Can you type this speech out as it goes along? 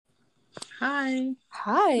Hi.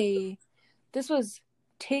 Hi. This was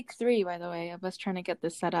take 3, by the way, of us trying to get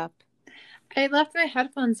this set up. I left my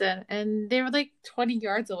headphones in and they were like 20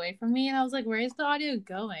 yards away from me and I was like, where is the audio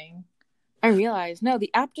going? I realized, no, the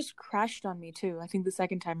app just crashed on me too, I think the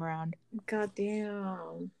second time around. God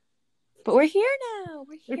damn. But we're here now.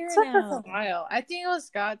 It took us a while. I think it was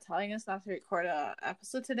God telling us not to record a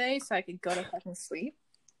episode today so I could go to fucking sleep.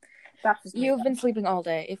 That's just You've been sleeping all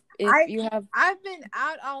day. I've been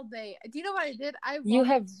out all day. Do you know what I did? You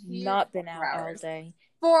have not been out all day.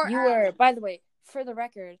 4 You hours. were, by the way, for the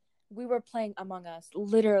record, we were playing Among Us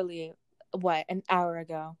literally, an hour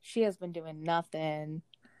ago. She has been doing nothing.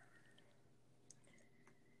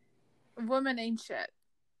 Women ain't shit.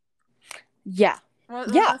 Yeah.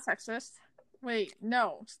 Was that sexist? Wait,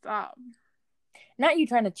 no, stop. Not you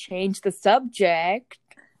trying to change the subject.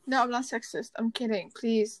 No, I'm not sexist. I'm kidding.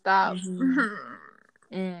 Please stop.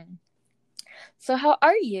 So how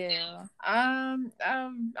are you? I'm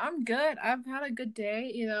good. I've had a good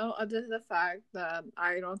day, other than the fact that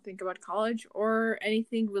I don't think about college or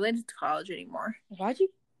anything related to college anymore.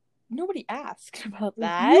 Nobody asked about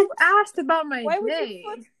that. You asked about my day.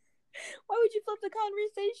 Why would you flip the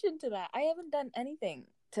conversation to that? I haven't done anything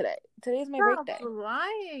today. Today's my break day. Stop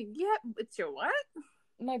lying. Yeah, it's your what?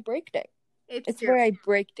 My break day. It's where I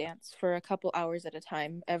break dance for a couple hours at a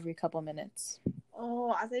time, every couple minutes.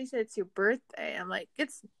 Oh, I thought you said it's your birthday. I'm like,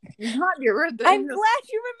 it's not your birthday. I'm glad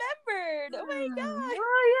you remembered. Oh my god.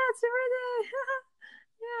 Oh yeah, it's your birthday.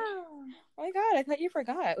 Yeah. Oh my god, I thought you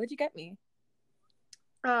forgot. What'd you get me?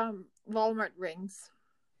 Walmart rings.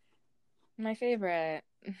 My favorite.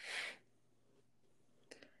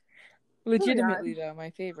 Legitimately though, my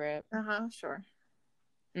favorite. Sure.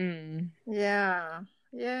 Yeah.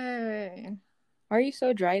 Yay. Why are you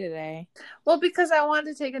so dry today? Well, because I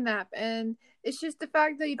wanted to take a nap, and it's just the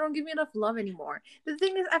fact that you don't give me enough love anymore. The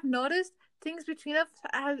thing is, I've noticed things between us,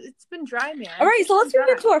 it's been dry, man. All right, so let's move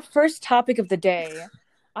into our first topic of the day.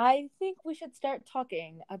 I think we should start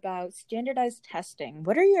talking about standardized testing.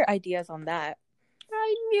 What are your ideas on that?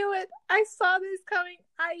 I knew it. I saw this coming.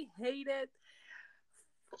 I hate it.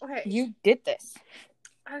 Okay. You did this.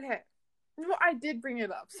 Okay. Well, I did bring it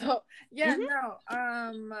up. So, yeah,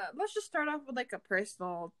 let's just start off with like a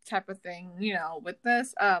personal type of thing, with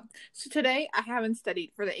this. So today I haven't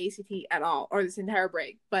studied for the ACT at all, or this entire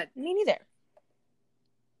break, but me neither.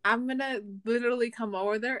 I'm gonna literally come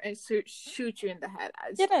over there and shoot you in the head.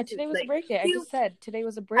 Today was a break day. I just said today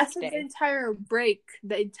was a break day. The entire break.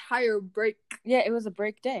 Yeah, it was a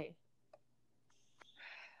break day.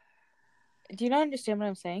 Do you not understand what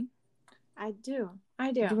I'm saying? I do.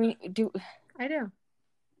 I do.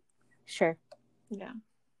 Sure. Yeah.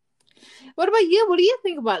 What about you? What do you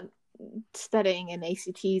think about studying in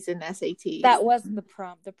ACTs and SATs? That wasn't the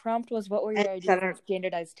prompt. The prompt was, what were your ideas of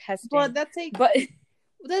standardized testing? Well, that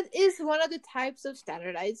is one of the types of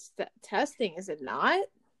standardized testing, is it not?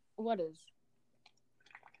 What is?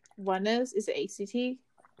 One is it ACT?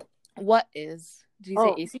 What is? Did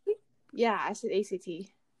you say ACT? Yeah, I said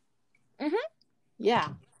ACT. Yeah.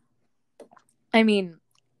 I mean,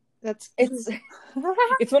 it's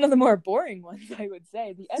one of the more boring ones, I would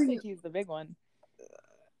say. The SAT is the big one.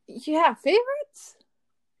 You have favorites?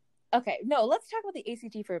 Okay, no, let's talk about the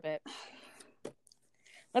ACT for a bit.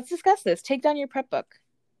 Let's discuss this. Take down your prep book.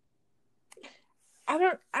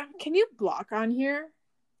 Can you block on here?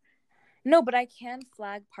 No, but I can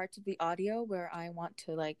flag parts of the audio where I want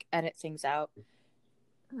to edit things out.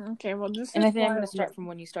 Okay, well, and I think I'm going to start from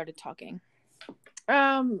when you started talking.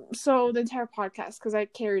 So the entire podcast, because I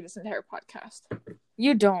carried this entire podcast.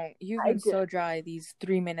 You don't. You've been so dry these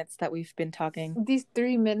 3 minutes that we've been talking. These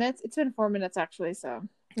 3 minutes? It's been 4 minutes, actually, so.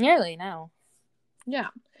 Nearly now. Yeah.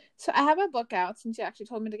 So I have a book out since you actually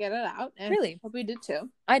told me to get it out. And really? I hope you did too.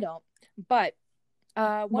 I don't. But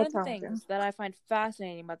one of the things that I find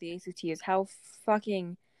fascinating about the ACT is how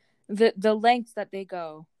fucking the lengths that they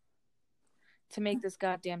go to make this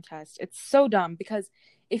goddamn test. It's so dumb because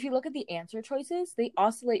if you look at the answer choices, they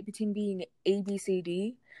oscillate between being A, B, C,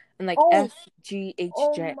 D and F, G, H,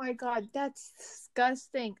 J. Oh my god, that's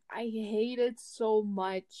disgusting. I hate it so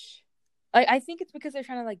much. I think it's because they're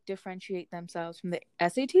trying to differentiate themselves from the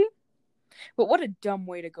SAT. But what a dumb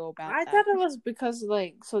way to go about that. I thought it was because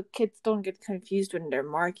so kids don't get confused when they're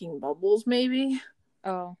marking bubbles, maybe.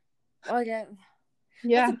 Oh. Well, yeah.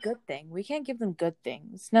 That's a good thing. We can't give them good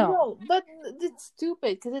things. No. No, but it's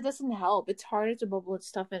stupid because it doesn't help. It's harder to bubble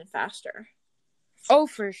stuff in faster. Oh,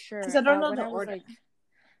 for sure. Because I don't know the order.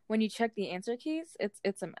 When you check the answer keys,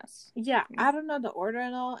 it's a mess. Yeah, I don't know the order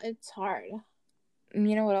and all. It's hard.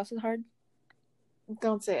 You know what else is hard?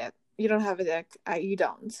 Don't say it. You don't have a deck. You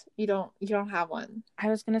don't. You don't have one. I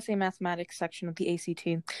was gonna say mathematics section of the ACT.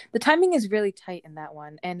 The timing is really tight in that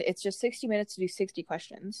one, and it's just 60 minutes to do 60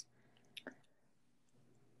 questions.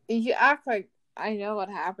 You act like I know what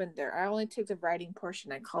happened there. I only took the writing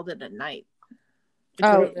portion. I called it a night.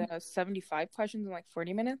 The 75 questions in like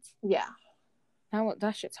 40 minutes? Yeah.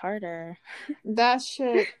 That shit's harder. That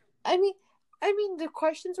shit. I mean, the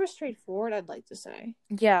questions were straightforward, I'd like to say.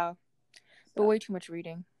 Yeah. But way too much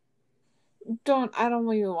reading. I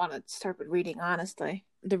don't even want to start with reading, honestly.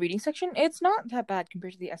 The reading section, it's not that bad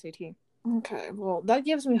compared to the SAT. Okay, well, that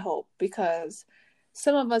gives me hope because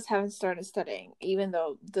some of us haven't started studying, even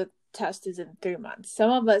though the test is in 3 months. Some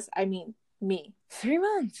of us, I mean, me. 3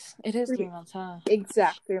 months. It is 3 months, huh?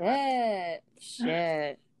 Exactly.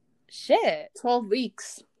 Shit. 12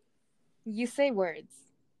 weeks. You say words.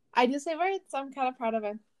 I do say words. I'm kind of proud of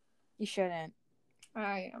it. You shouldn't.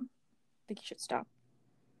 I am. I think you should stop.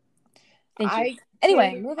 Thank you.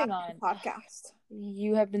 Anyway, moving on. Podcast.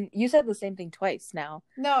 You said the same thing twice now.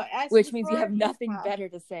 No, which means you have nothing better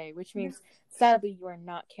to say, which means sadly you are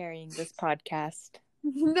not carrying this podcast.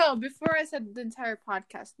 No, before I said the entire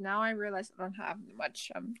podcast. Now I realize I don't have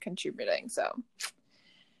much contributing, so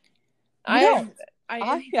I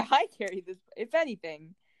carry this. If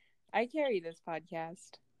anything, I carry this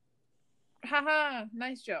podcast. Haha,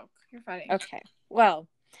 nice joke. You're funny. Okay. Well,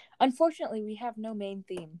 unfortunately, we have no main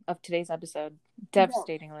theme of today's episode.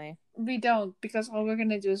 Devastatingly. We don't, because all we're going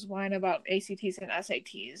to do is whine about ACTs and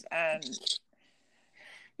SATs, and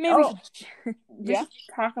maybe we should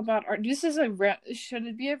talk about this is should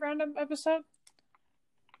it be a random episode?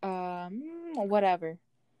 Whatever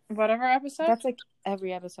episode? That's like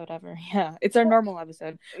every episode ever. Yeah, it's our normal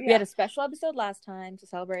episode. Yeah. We had a special episode last time to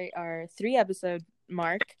celebrate our 3-episode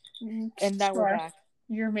mark, and now we're back.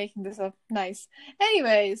 You're making this up. Nice.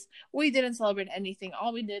 Anyways, we didn't celebrate anything.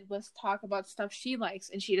 All we did was talk about stuff she likes,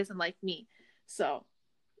 and she doesn't like me. So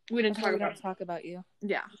we didn't talk about you.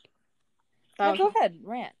 Yeah. Go ahead,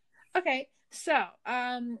 rant. Okay, so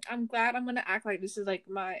I'm glad I'm gonna act like this is like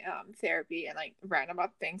my therapy and like rant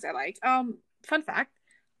about things I like. Fun fact,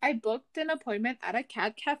 I booked an appointment at a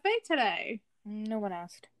cat cafe today. No one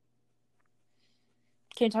asked.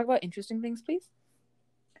 Can you talk about interesting things, please?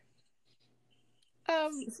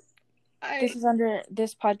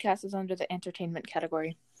 This podcast is under the entertainment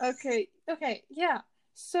category. Okay, yeah.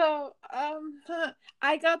 So,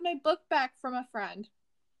 I got my book back from a friend.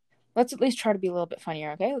 Let's at least try to be a little bit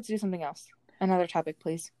funnier, okay? Let's do something else. Another topic,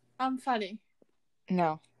 please. I'm funny.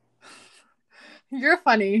 No. You're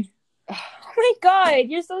funny. Oh my god,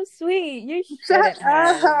 you're so sweet. You shouldn't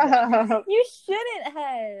have. You shouldn't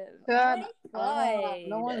have.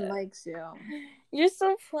 No one likes you. You're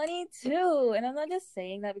so funny too, and I'm not just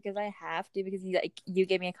saying that because I have to. Because you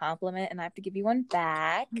gave me a compliment, and I have to give you one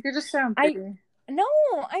back. You just sound pretty. No,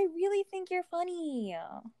 I really think you're funny.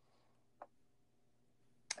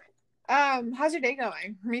 How's your day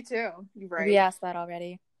going? Me too. Right. We asked that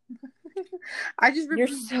already. You're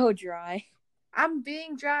so dry. I'm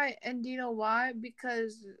being dry, and do you know why?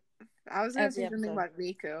 Because I was gonna say something about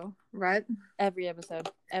Riku, right? Every episode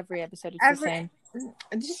is the same.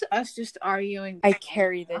 Just us just arguing. I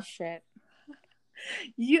carry this shit.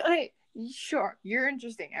 Sure, you're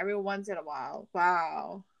interesting every once in a while.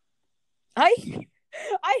 Wow. I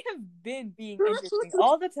have been being interesting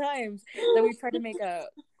all the times that we try to make a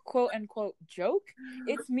quote unquote joke.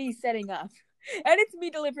 It's me setting up, and it's me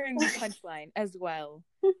delivering the punchline as well.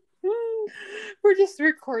 We're just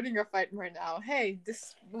recording a fight right now. Hey,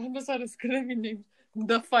 this episode is gonna be named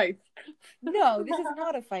The Fight. No, this is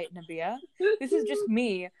not a fight, Nabia. This is just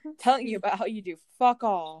me telling you about how you do fuck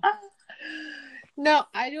all. No,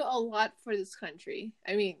 I do a lot for this country.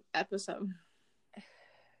 I mean, episode.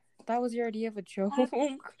 That was your idea of a joke? That was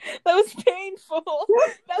painful. That was painful.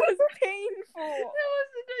 That wasn't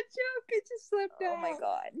a joke. It just slipped out. Oh my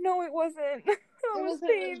god. No, it wasn't. That was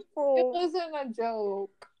painful. It wasn't a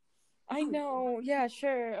joke. I know. Yeah,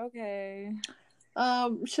 sure. Okay.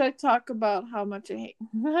 Should I talk about how much I hate?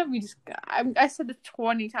 I said it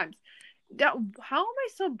 20 times. How am I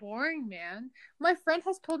so boring, man? My friend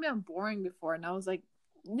has told me I'm boring before, and I was like,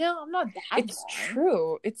 no, I'm not that. It's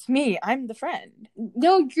true. It's me. I'm the friend.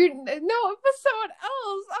 No, it was someone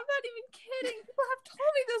else. I'm not even kidding. People have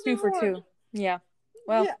told me this before. 2 for 2. Yeah.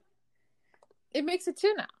 Well, yeah. It makes it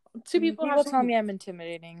 2 now. 2 people tell me I'm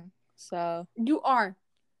intimidating. So you are,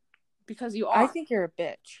 because you are. I think you're a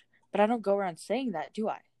bitch, but I don't go around saying that, do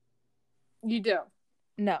I? You do.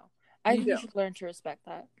 No, I think you should learn to respect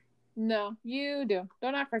that. No, you do.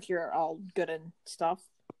 Don't act like you're all good and stuff.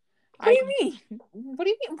 What do you mean? What do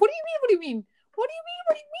you mean? What do you mean? What do you mean? What do you mean?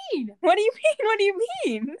 What do you mean? What do you mean? What do you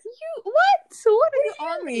mean? You what? So what do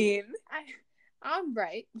you mean? I'm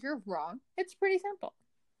right. You're wrong. It's pretty simple.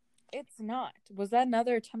 It's not. Was that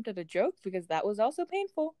another attempt at a joke? Because that was also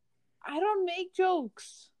painful. I don't make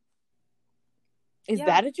jokes. Is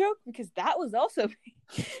that a joke? Because that was also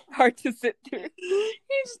hard to sit through. You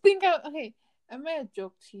just think, okay, I made a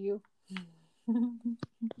joke to you.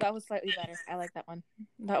 That was slightly better. I like that one.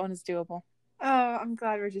 That one is doable. I'm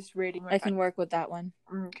glad we're just rating. I can work with that one.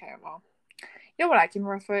 Okay, well, you know what I can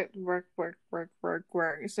work with? Work.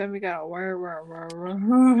 So we gotta work.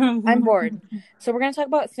 I'm bored. So we're gonna talk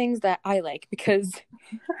about things that I like because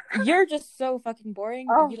you're just so fucking boring.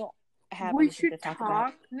 Oh, you don't have we anything should to talk talk.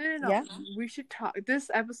 about. No. Yeah? We should talk.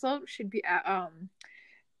 This episode should be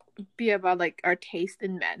about like our taste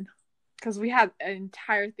in men. Because we had an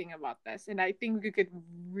entire thing about this, and I think we could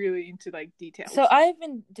really into like details. So I've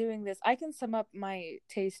been doing this. I can sum up my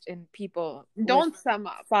taste in people. Don't sum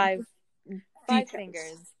up. Five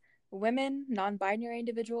fingers. Women, non-binary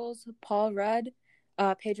individuals, Paul Rudd,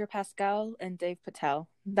 Pedro Pascal, and Dave Patel.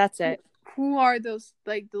 That's it. Who are those?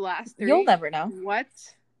 Like the last three? You'll never know. What?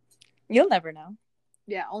 You'll never know.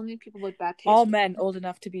 Yeah, only people with bad taste. All men old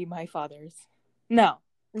enough to be my fathers. No.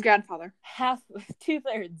 Grandfather. Half,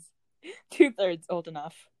 2/3 old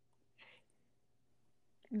enough.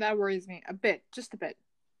 That worries me a bit, just a bit.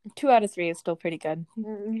 2 out of 3 is still pretty good.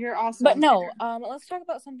 You're awesome. But no, let's talk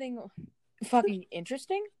about something fucking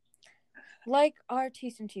interesting, like our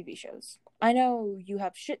taste in TV shows. I know you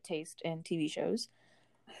have shit taste in TV shows,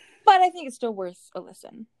 but I think it's still worth a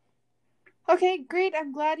listen. Okay, great.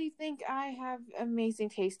 I'm glad you think I have amazing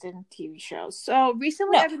taste in TV shows. So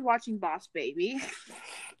recently, I've been watching Boss Baby.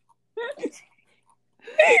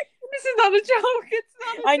 This is not a joke. It's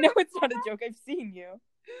not. I know it's not a joke. I've seen you.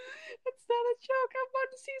 It's not a joke. I'm on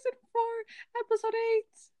season 4, episode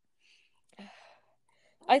 8.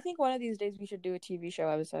 I think one of these days we should do a TV show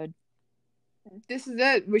episode. This is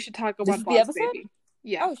it. We should talk about Boss Baby.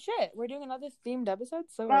 Yeah. Oh shit, we're doing another themed episode.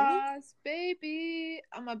 So Boss Baby,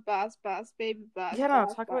 I'm a boss baby, boss. Yeah,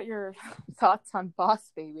 no, talk about your thoughts on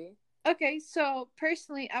Boss Baby. Okay, so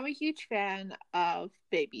personally, I'm a huge fan of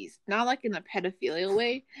babies. Not like in a pedophilial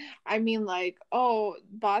way. I mean, like, oh,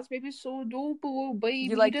 Boss Baby's so dope, baby.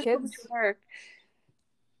 You like kids? Work.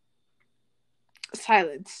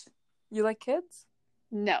 Silence. You like kids?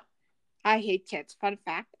 No. I hate kids. Fun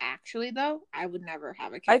fact, actually, though, I would never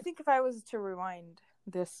have a kid. I think if I was to rewind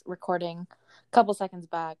this recording a couple seconds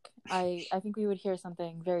back, I think we would hear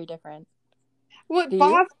something very different. Well,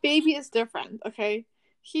 Boss Baby is different, okay?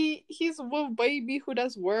 He's a little baby who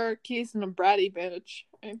does work. He's in a bratty bitch.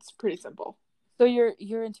 It's pretty simple. So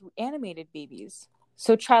you're into animated babies.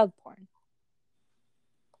 So child porn.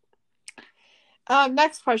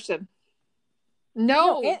 Next question.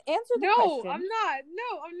 No, answer the question. I'm not.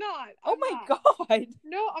 Oh my god.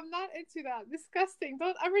 No, I'm not into that. Disgusting.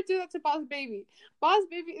 Don't ever do that to Boss Baby. Boss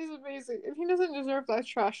Baby is amazing. If he doesn't deserve that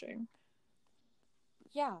trashing.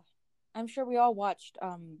 Yeah. I'm sure we all watched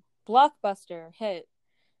Blockbuster hit.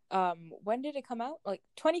 When did it come out? Like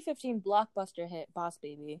 2015 Blockbuster hit Boss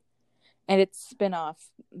Baby. And its spin-off,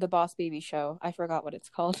 The Boss Baby Show. I forgot what it's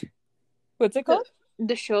called. What's it called?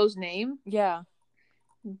 The show's name? Yeah.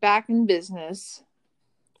 Back in Business.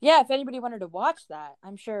 Yeah, if anybody wanted to watch that,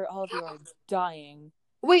 I'm sure all of you are dying.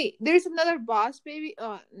 Wait, there's another Boss Baby?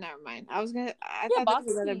 Oh, never mind. I thought Boss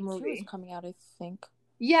there was another Baby movie 2 is coming out, I think.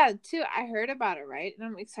 Yeah, too. I heard about it, right? And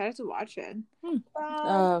I'm excited to watch it.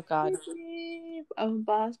 Oh, God.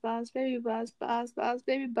 Boss Baby, Boss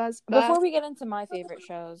Baby, Boss. Before we get into my favorite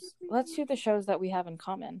shows, let's do the shows that we have in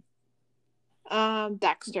common.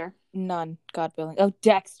 Dexter. None, God willing. Oh,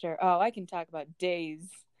 Dexter. Oh, I can talk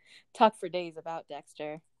for days about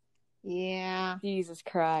Dexter. Yeah. Jesus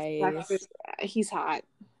Christ. Dexter, he's hot.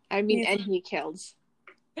 I mean, and he kills.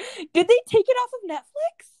 Did they take it off of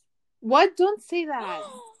Netflix? What? Don't say that.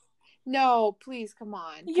 No, please, come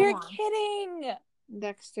on. You're kidding.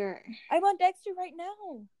 Dexter. I'm on Dexter right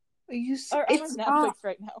now. I'm on Netflix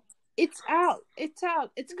right now. It's out.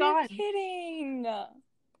 It's gone. You're kidding.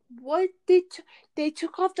 What? They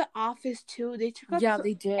took off The Office too. They took off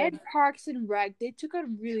they did. And Parks and Rec. They took out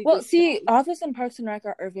really well. Good See, shows. Office and Parks and Rec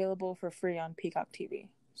are available for free on Peacock TV.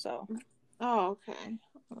 So. Oh, okay.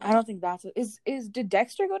 I don't think that's did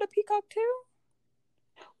Dexter go to Peacock too?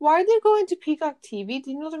 Why are they going to Peacock TV?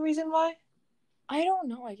 Do you know the reason why? I don't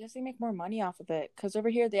know. I guess they make more money off of it because over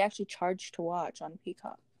here they actually charge to watch on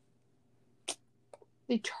Peacock.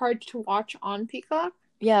 They charge to watch on Peacock?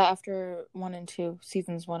 Yeah, after 1 and 2,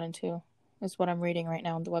 seasons 1 and 2 is what I'm reading right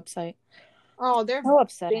now on the website. Oh, they're so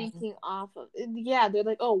upsetting. banking off of it. Yeah, they're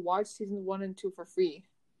like, oh, watch seasons 1 and 2 for free.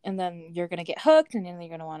 and then you're gonna get hooked, and then you're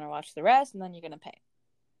gonna want to watch the rest, and then you're gonna pay.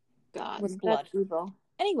 God, With blood. that's evil.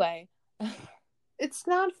 Anyway. It's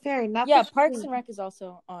not fair. Yeah, Parks and Rec is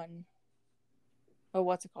also on... Oh,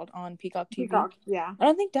 what's it called? On Peacock TV? Peacock, yeah. I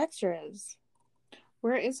don't think Dexter is.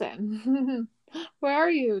 Where is it? Where are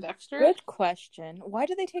you, Dexter? Good question. Why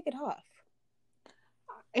did they take it off?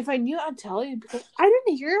 If I knew, I'd tell you, because I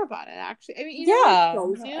didn't hear about it, actually. I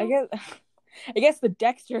mean, I guess the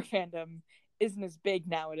Dexter fandom isn't as big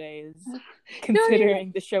nowadays,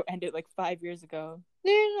 considering the show ended like 5 years ago.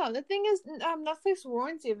 No. The thing is, Netflix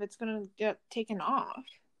warns you if it's gonna get taken off.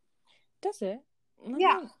 Does it?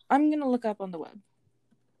 Yeah. I'm gonna look up on the web.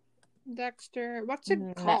 Dexter, what's it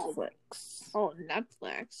called? Netflix. Oh,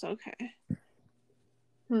 Netflix. Okay.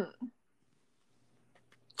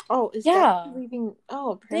 Oh, is that leaving?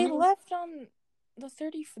 Oh, apparently... they left on the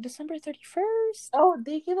December 31st. Oh,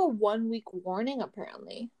 they gave a 1 week warning.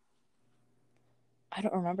 Apparently, I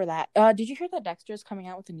don't remember that. Did you hear that Dexter is coming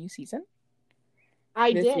out with a new season?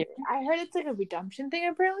 I did. Year? I heard it's like a redemption thing.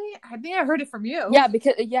 Apparently, I think I heard it from you. Yeah,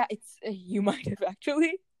 because it's you might have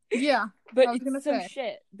actually. Yeah, but it's so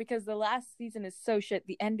shit because the last season is so shit.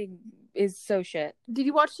 The ending is so shit. Did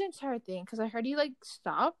you watch the entire thing? Because I heard you like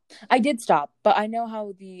stopped. I did stop, but I know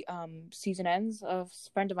how the season ends. A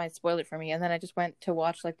friend of mine spoiled it for me, and then I just went to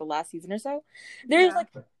watch like the last season or so. There's like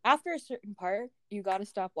after a certain part, you got to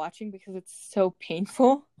stop watching because it's so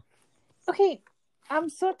painful. Okay, I'm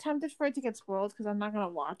so tempted for it to get spoiled because I'm not gonna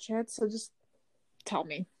watch it. So just tell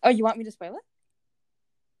me. Oh, you want me to spoil it?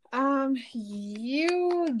 I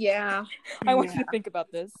want you to think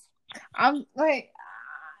about this. I'm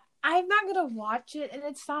not gonna watch it, and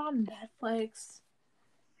it's not on Netflix.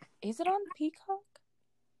 Is it on Peacock?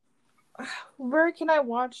 Where can I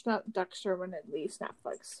watch Dexter when it leaves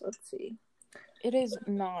Netflix? Let's see. It is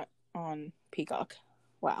not on Peacock.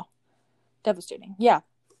 Wow. Devastating. Yeah.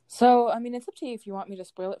 So, I mean, it's up to you if you want me to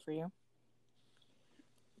spoil it for you.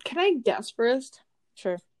 Can I guess first?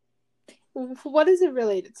 Sure. What is it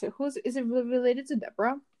related to? Is it related to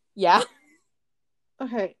Deborah? Yeah.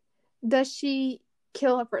 Okay. Does she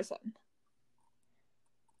kill a person?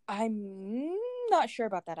 I'm not sure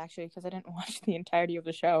about that, actually, because I didn't watch the entirety of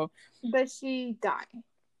the show. Does she die?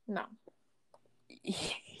 No.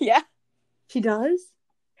 Yeah. She does?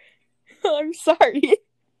 I'm sorry.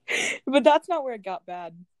 But that's not where it got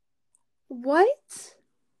bad. What?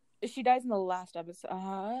 She dies in the last episode.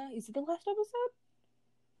 Is it the last episode?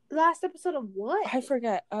 Last episode of what? I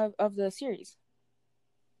forget. Of the series.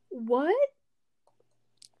 What?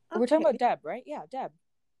 Okay. We're talking about Deb, right? Yeah, Deb.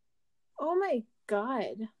 Oh my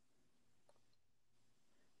god.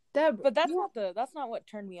 Deb. But that's not what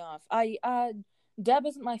turned me off. Deb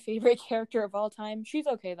isn't my favorite character of all time. She's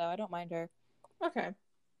okay though. I don't mind her. Okay.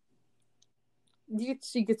 You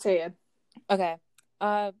could say it. Okay.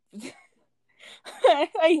 I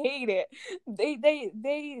hate it.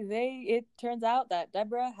 It turns out that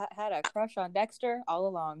Deborah had a crush on Dexter all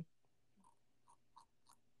along.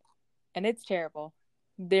 And it's terrible.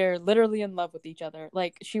 They're literally in love with each other.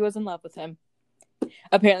 Like, she was in love with him.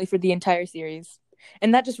 Apparently for the entire series.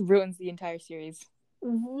 And that just ruins the entire series.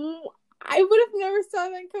 I would have never saw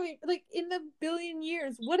that coming. Like, in a billion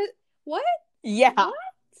years. What? Yeah. What?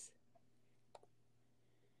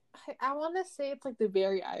 I want to say it's like the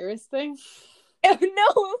Barry Iris thing.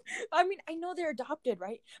 No, I mean, I know they're adopted,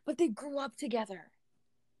 right? But they grew up together.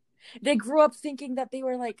 They grew up thinking that they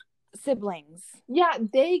were like siblings. Yeah,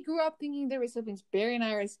 they grew up thinking they were siblings. Barry and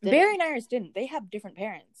Iris didn't. Barry and Iris didn't. They have different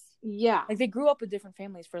parents. Yeah. Like, they grew up with different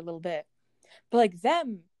families for a little bit. But like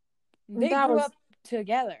them, they grew up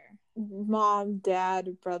together. Mom,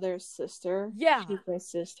 dad, brother, sister. Yeah. She's my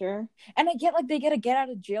sister. And I get like they get a get out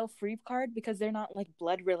of jail free card because they're not like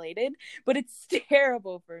blood related, but it's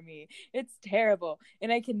terrible for me. It's terrible. And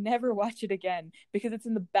I can never watch it again because it's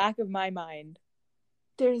in the back of my mind.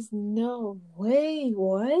 There's no way.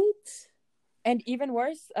 What? And even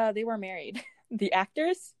worse, they were married. The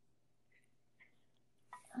actors.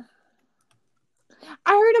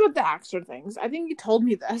 I heard about the actor things. I think you told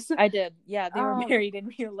me this. I did. Yeah, they were married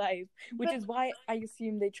in real life, which is why I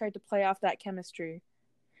assume they tried to play off that chemistry.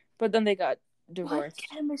 But then they got divorced.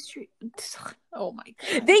 What chemistry? Oh my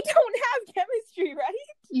god. They don't have chemistry, right?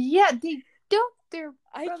 Yeah, they don't.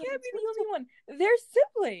 I can't be the only one. They're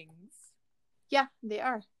siblings. Yeah, they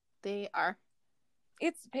are. They are.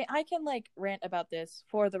 I can like rant about this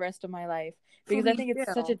for the rest of my life because I think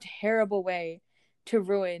it's such a terrible way to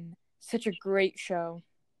ruin such a great show.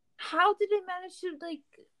 How did they manage to like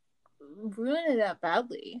ruin it that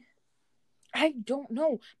badly? I don't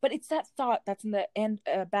know, but it's that thought that's in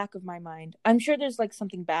the back of my mind. I'm sure there's like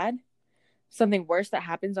something bad, something worse that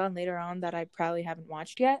happens on later on that I probably haven't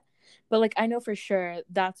watched yet. But like I know for sure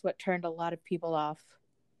that's what turned a lot of people off.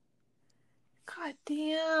 God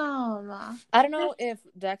damn. I don't know if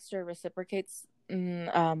Dexter reciprocates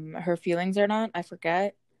her feelings or not. I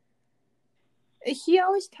forget. He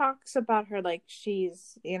always talks about her like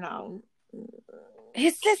she's, you know,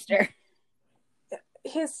 his sister.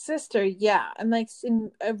 His sister, yeah, and like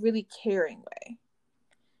in a really caring way.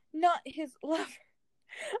 Not his lover.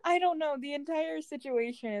 I don't know. The entire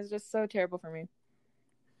situation is just so terrible for me.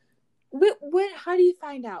 How do you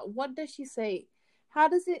find out? What does she say? How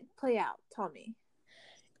does it play out? Tell me.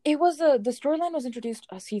 It was the storyline was introduced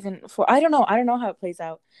season 4. I don't know how it plays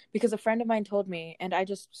out because a friend of mine told me and I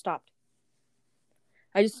just stopped.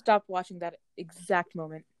 I just stopped watching that exact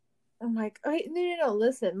moment. I'm like, wait, no.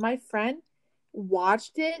 Listen, my friend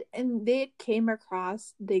watched it and they came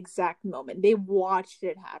across the exact moment. They watched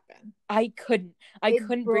it happen. I couldn't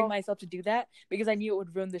bring myself to do that because I knew it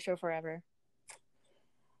would ruin the show forever.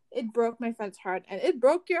 It broke my friend's heart, and it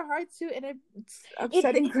broke your heart too, and it's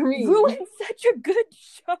upsetting for me. It ruined such a good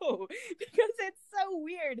show because it's so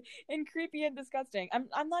weird and creepy and disgusting.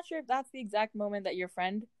 I'm not sure if that's the exact moment that your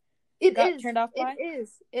friend got turned off by. It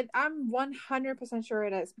is. I'm 100% sure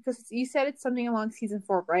it is because you said it's something along season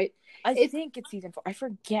 4, right? I think it's season 4. I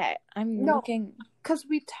forget. Looking because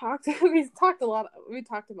we talked about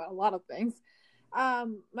a lot of things.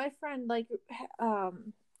 My friend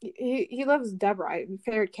he loves Deborah,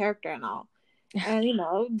 favorite character and all, and you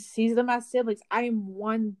know sees them as siblings. I am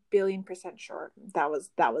 1,000,000,000% sure that was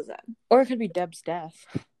it. Or it could be Deb's death.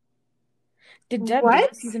 Did Deb die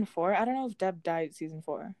season 4? I don't know if Deb died season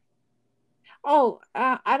 4. Oh,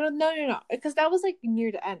 I don't know, no, because that was like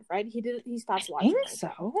near the end, right? He stopped watching. I think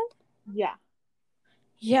so. Yeah.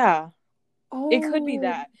 Yeah. Oh. It could be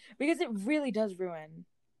that because it really does ruin.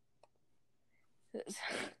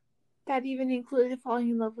 That even included falling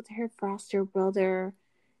in love with her foster brother,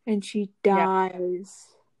 and she dies.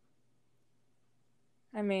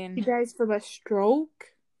 I mean, she dies from a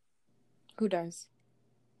stroke. Who dies?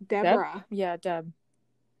 Deborah. Deb? Yeah, Deb.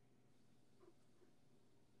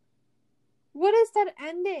 What is that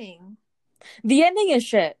ending? The ending is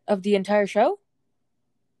shit of the entire show.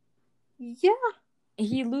 Yeah.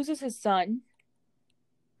 He loses his son.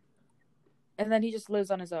 And then he just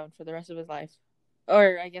lives on his own for the rest of his life.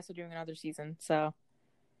 Or I guess we're doing another season, so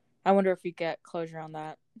I wonder if we get closure on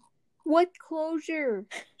that. What closure?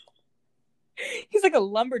 He's like a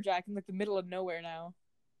lumberjack in like the middle of nowhere now.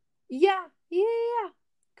 Yeah.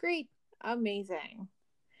 Great. Amazing.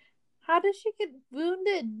 How does she get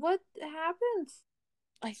wounded? What happens?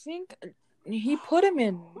 I think he put him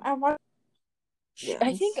in. I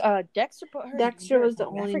think Dexter put her. Dexter was the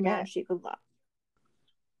only man she could love.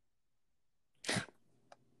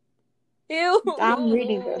 Ew. I'm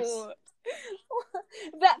reading this.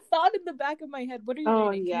 That thought in the back of my head. What are you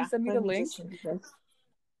reading? Yeah. Can you send me the link?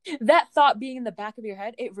 That thought being in the back of your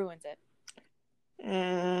head, it ruins it.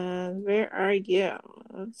 And where are you?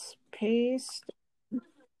 Let's paste.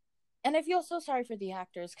 And I feel so sorry for the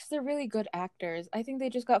actors because they're really good actors. I think they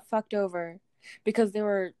just got fucked over because they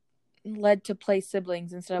were led to play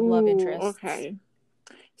siblings instead of love interests. Okay.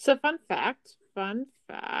 So fun fact,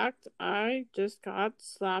 I just got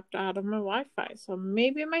slapped out of my Wi-Fi. So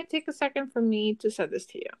maybe it might take a second for me to send this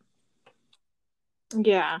to you.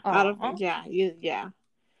 Yeah. Yeah.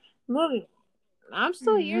 Moving. I'm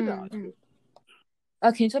still here though.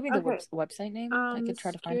 Oh, can you tell me the website name? I could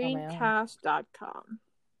try to find it on my own. Screencast.com.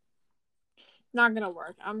 Not gonna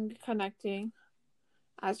work. I'm connecting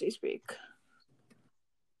as we speak.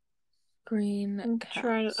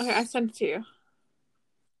 Screencast. Okay, I sent it to you.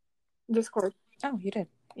 Discord. Oh, you did.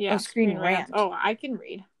 Yeah. Screen Rant. Oh, I can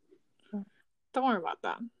read. Don't worry about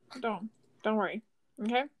that. Don't worry.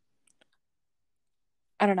 Okay.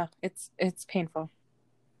 I don't know. It's painful.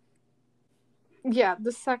 Yeah,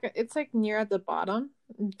 the second it's like near at the bottom.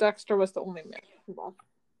 Dexter was the only man involved.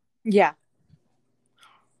 Yeah.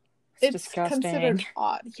 It's disgusting. Considered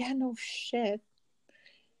odd. Yeah, no shit.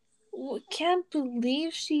 Can't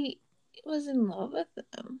believe she was in love with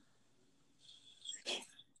him.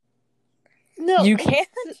 No, you can't.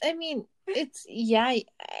 I mean, it's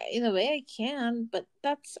in a way I can, but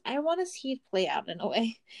I want to see it play out in a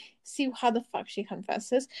way. See how the fuck she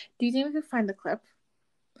confesses. Do you think we could find the clip?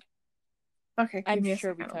 Okay, I'm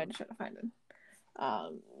sure we could. I'm trying to find it.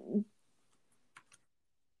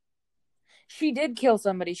 She did kill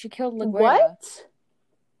somebody. She killed LaGuerta. What?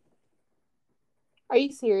 Are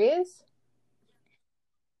you serious?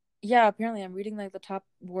 Yeah, apparently I'm reading like the top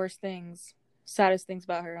saddest things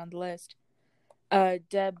about her on the list.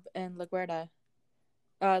 Deb and LaGuerta.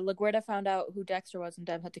 LaGuerta found out who Dexter was, and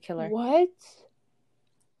Deb had to kill her. What?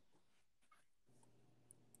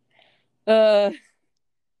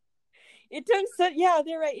 It took yeah,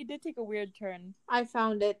 they're right. It did take a weird turn. I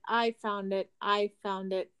found it.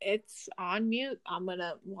 It's on mute. I'm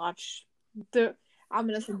gonna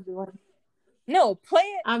send you one. No, play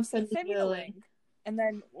it. I'm sending you the link. And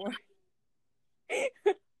then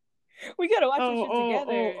we gotta watch this shit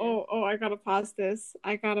together. I gotta pause this.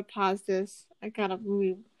 I gotta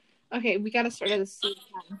move. Okay, we gotta start at the same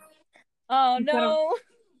time. Oh, no.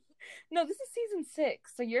 No, this is season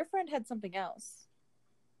 6, so your friend had something else.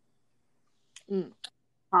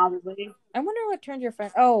 Probably. I wonder what turned your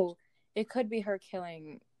friend... Oh, it could be her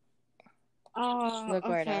killing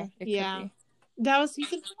LaGuerta. Okay. Yeah. That was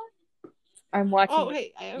season 4? I'm watching... Oh,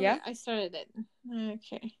 wait. I started it.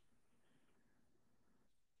 Okay.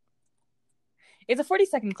 It's a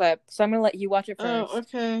 40-second clip, so I'm gonna let you watch it first. Oh,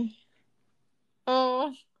 okay.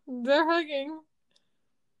 Oh, they're hugging.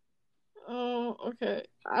 Oh, okay.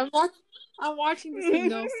 I'm watching this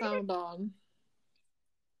with no sound on.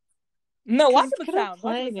 No, watch it with sound.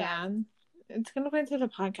 Play, man. It's gonna go into the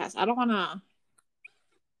podcast. I don't wanna.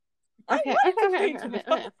 Okay,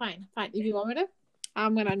 fine. If you want me to,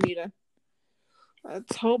 I'm gonna unmute it.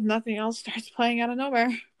 Let's hope nothing else starts playing out of nowhere.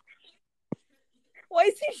 Why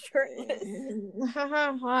is he shirtless?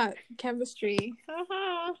 Haha, hot chemistry.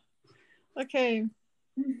 Haha. Okay.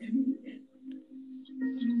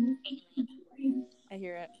 I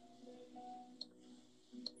hear it.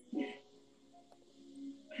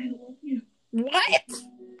 I love you. What?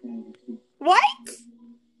 What?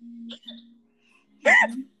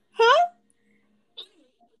 Huh?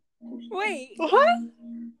 Wait. What?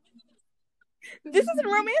 This isn't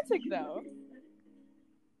romantic, though.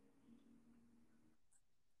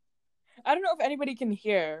 I don't know if anybody can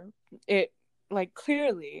hear it, like,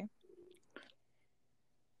 clearly.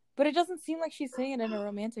 But it doesn't seem like she's saying it in a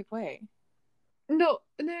romantic way. No,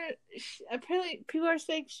 apparently people are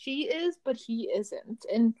saying she is, but he isn't.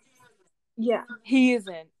 And yeah. He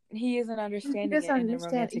isn't understanding it in a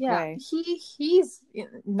romantic way. He's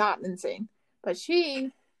not insane. But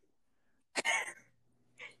she...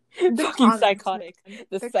 Fucking psychotic.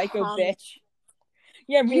 The psycho bitch.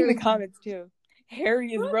 Yeah, I'm reading the comments, too.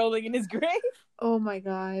 Harry is rolling in his grave. Oh my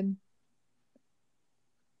god.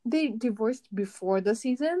 They divorced before the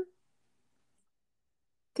season?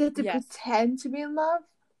 They had to pretend to be in love?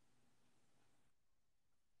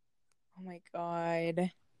 Oh my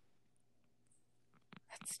god.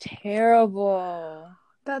 That's terrible.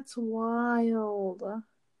 That's wild.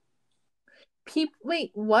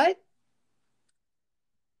 Wait, what?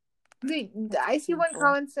 Wait, I see one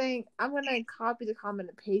comment saying, I'm gonna copy the comment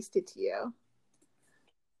and paste it to you.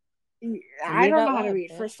 I don't know how to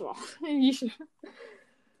read, first of all. You should...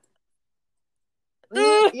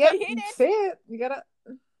 Yep, say it. You gotta...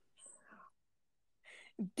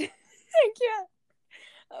 I can't.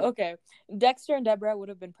 Okay. Dexter and Deborah would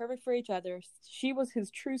have been perfect for each other. She was his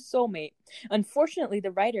true soulmate. Unfortunately, the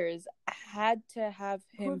writers had to have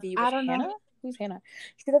him be with Hannah. Know. Who's Hannah?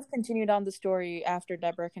 She could have continued on the story after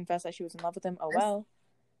Deborah confessed that she was in love with him. Oh, well.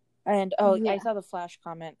 And, I saw the Flash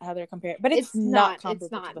comment, how they're compared. But it's not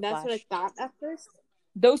comparable to the Flash. That's what I thought at first.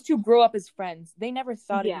 Those two grew up as friends. They never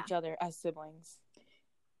thought of each other as siblings.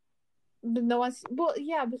 But no one's... Well,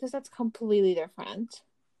 yeah, because that's completely different.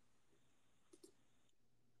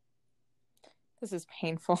 This is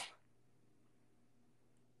painful.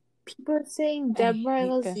 People are saying Deborah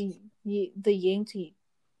was the yin to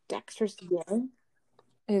Dexter's yang.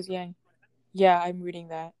 It is yang. Yeah, I'm reading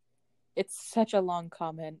that. It's such a long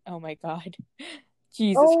comment. Oh my god.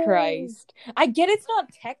 Jesus Christ. I get it's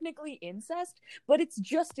not technically incest, but it's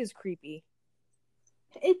just as creepy.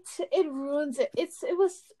 It ruins it. It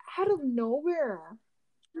was out of nowhere.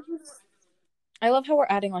 I love how we're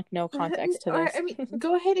adding like no context to this. I mean,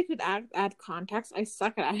 go ahead if you could add context. I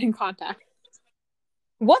suck at adding context.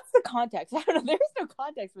 What's the context? I don't know. There's no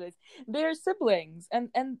context for this. They're siblings, and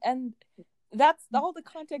that's all the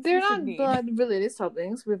context. They're not blood-related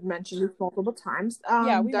siblings. We've mentioned this multiple times.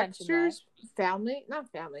 We Dexter's family,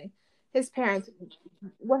 not family, his parents.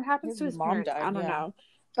 What happens to his mom? Parents? Died, I don't know,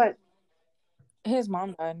 but his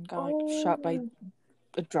mom died and got shot by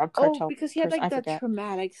a drug cartel. Because he had like that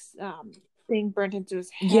traumatic thing burnt into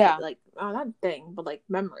his head. Like not thing, but like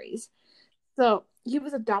memories. So he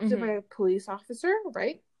was adopted by a police officer,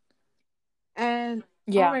 right? And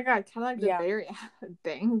oh my god, kind of like the Barry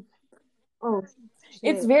thing. Oh, shit.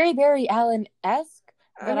 It's very Barry Allen-esque,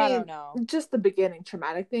 but I don't know. Just the beginning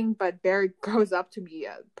traumatic thing, but Barry grows up to be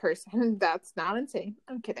a person that's not insane.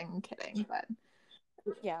 I'm kidding, but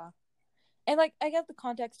yeah. And like, I guess the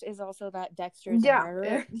context is also that Dexter is a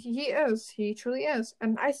murderer. He is. He truly is,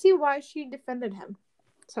 and I see why she defended him.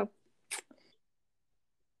 So,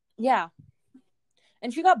 yeah,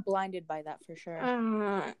 and she got blinded by that for sure.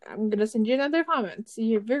 I'm gonna send you another comment.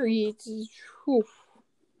 You're very. Whew.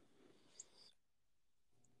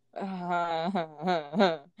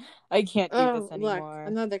 I can't do this anymore.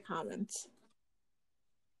 Look, another comment.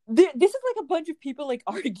 This is like a bunch of people like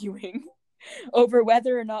arguing over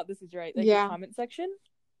whether or not this is right. Like the comment section.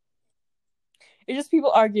 It's just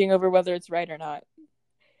people arguing over whether it's right or not.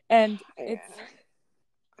 And it's...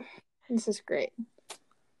 This is great.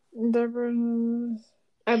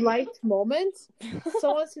 I liked moments.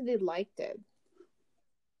 Someone said they liked it.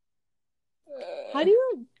 How do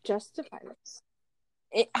you justify this?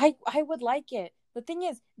 I would like it. The thing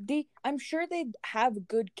is, I'm sure they'd have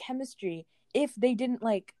good chemistry if they didn't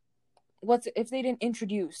if they didn't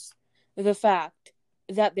introduce the fact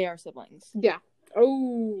that they are siblings. Yeah.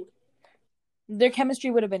 Oh. Their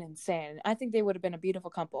chemistry would have been insane. I think they would have been a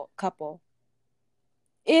beautiful couple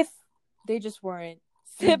if they just weren't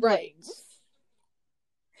siblings. Right.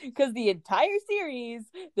 Because the entire series,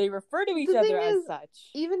 they refer to each other as such.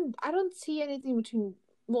 Even, I don't see anything between,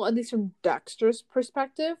 well, at least from Dexter's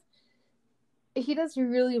perspective, he does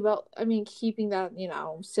really well, I mean, keeping that,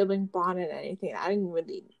 sibling bond and anything. I didn't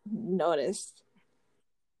really notice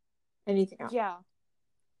anything else. Yeah.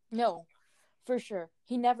 No, for sure.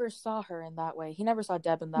 He never saw her in that way. He never saw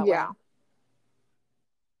Deb in that way.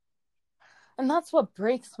 And that's what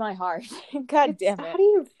breaks my heart. God damn it. How do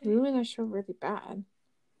you ruin a show really bad?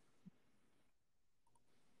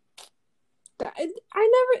 I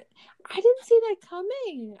didn't see that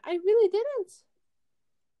coming. I really didn't.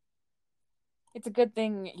 It's a good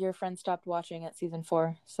thing your friend stopped watching at season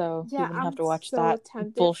 4, so you wouldn't have to watch that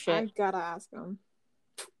bullshit. I gotta ask him.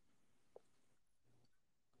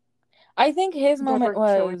 I think his moment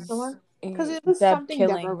was because it was something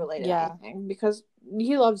Deborah related. Yeah, I think because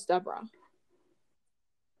he loves Deborah.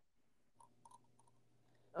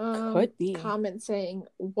 Could be. Comment saying,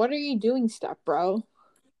 "What are you doing, step bro?"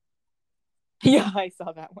 Yeah, I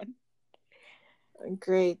saw that one.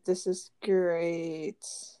 Great. This is great.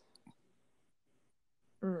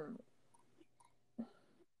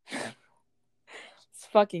 It's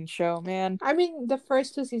fucking show, man. I mean, the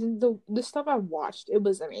first 2 seasons, the stuff I watched, it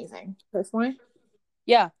was amazing. Personally.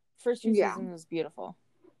 Yeah, first 2 seasons was beautiful.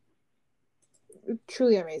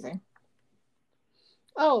 Truly amazing.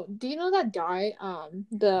 Oh, do you know that guy,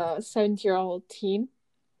 the 17-year-old teen?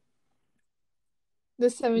 The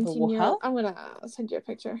 17-year-old. I'm gonna send you a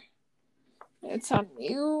picture. It's on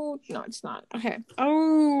mute. No, it's not. Okay.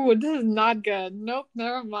 Oh, this is not good. Nope,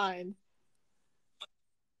 never mind.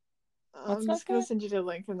 I'm just gonna send you the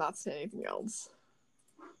link and not say anything else.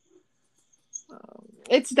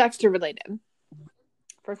 It's Dexter related.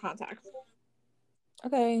 For context.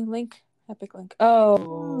 Okay, link. Epic link.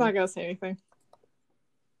 Oh. I'm not gonna say anything.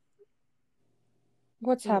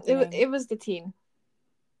 What's happening? It was the teen.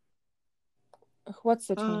 What's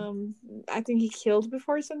the teen? I think he killed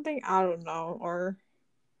before something. I don't know. Or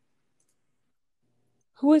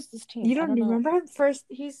who is this teen? You don't remember him? First,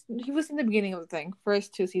 he was in the beginning of the thing.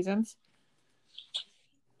 First 2 seasons.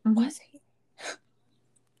 Was he?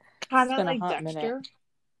 Kind of like Dexter. Minute.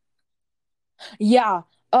 Yeah.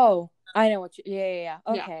 Oh, I know what you. Yeah.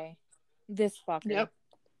 Okay. Yeah. This fucker. Yep.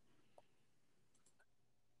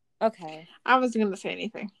 Okay. I wasn't gonna say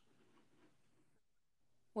anything.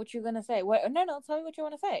 What you gonna say? What? No. Tell me what you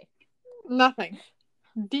want to say. Nothing.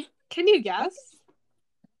 Can you guess?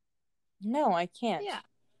 No, I can't. Yeah.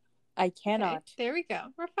 I cannot. Okay, there we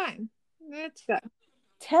go. We're fine. Let's go.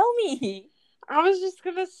 Tell me. I was just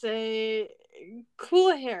gonna say,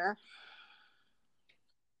 cool hair.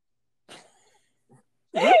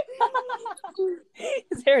 His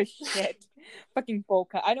hair is shit. Fucking bowl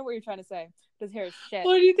cut. I know what you're trying to say. His hair is shit.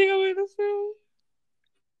 What do you think I'm gonna say?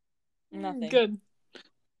 Nothing. Good.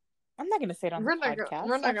 I'm not gonna say it on the podcast.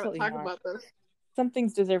 We're not gonna talk about this. Some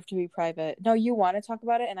things deserve to be private. No, you want to talk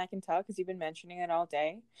about it, and I can tell because you've been mentioning it all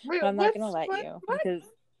day. But I'm not gonna let you because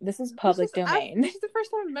this is public domain. This is the first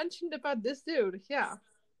time I mentioned about this dude. Yeah.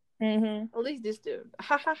 Mm-hmm. At least this dude.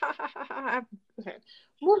 Okay.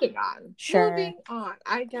 Moving on. Sure. Moving on.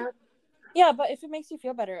 I got. Yeah, but if it makes you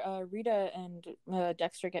feel better, Rita and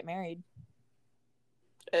Dexter get married.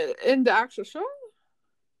 In the actual show?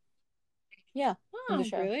 Yeah. Oh, in the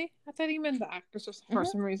show. Really? I thought he meant the actors for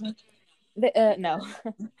some reason. No.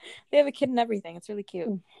 They have a kid and everything. It's really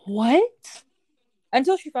cute. What?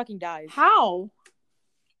 Until she fucking dies. How?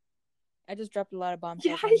 I just dropped a lot of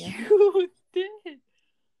bombshells on you did.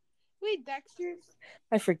 Wait, Dexter's.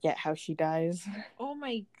 I forget how she dies. Oh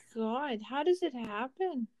my god, how does it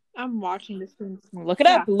happen? I'm watching this scene. Look it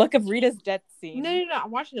up. Look up Rita's death scene. No,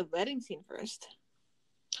 I'm watching the wedding scene first.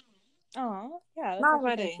 Oh, yeah. That's Not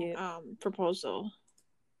wedding. Proposal.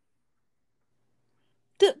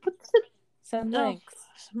 Send links.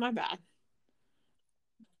 My bad.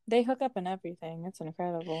 They hook up and everything. It's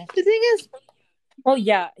incredible. The thing is, well,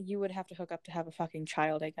 yeah, you would have to hook up to have a fucking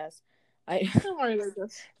child, I guess. Don't worry about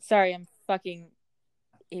this. Sorry, I'm fucking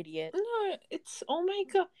idiot. No, it's oh my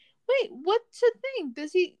god. Wait, what's the thing?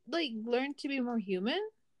 Does he like learn to be more human?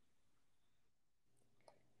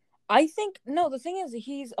 I think no. The thing is,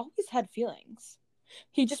 he's always had feelings.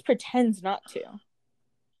 He just pretends not to.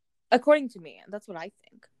 According to me, that's what I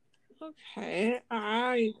think. Okay,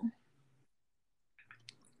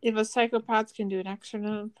 if a psychopath can do an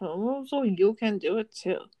excellent proposal, you can do it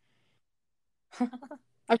too.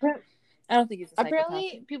 I don't think he's a psychopath.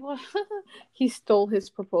 Apparently, people he stole his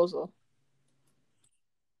proposal.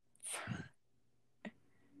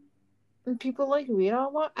 And people like Rita a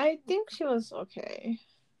lot. I think she was okay.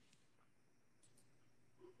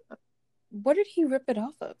 What did he rip it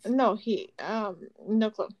off of? No, no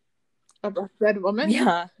clue. A dead woman?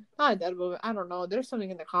 Yeah. Not a dead woman. I don't know. There's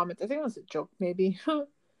something in the comments. I think it was a joke, maybe.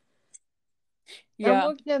 Yeah. I'm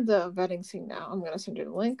looking at the wedding scene now. I'm gonna send you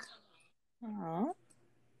the link. Aww.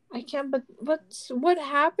 I can't. But what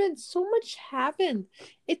happened? So much happened.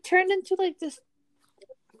 It turned into like this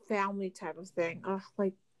family type of thing.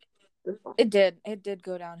 Like it did. It did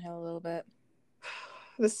go downhill a little bit.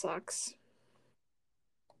 This sucks.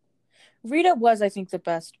 Rita was, I think, the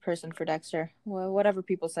best person for Dexter. Well, whatever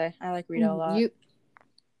people say, I like Rita a lot.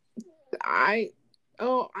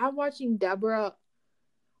 I'm watching Deborah.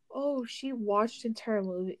 Oh, she watched the entire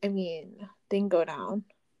movie. Thing go down.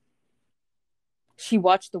 She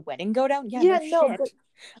watched the wedding go down? Yeah, no shit. But...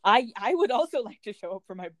 I would also like to show up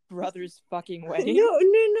for my brother's fucking wedding.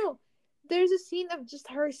 No. There's a scene of just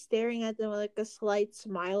her staring at them with like a slight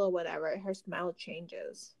smile or whatever. Her smile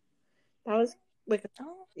changes. That was like...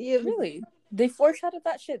 Oh, really? They foreshadowed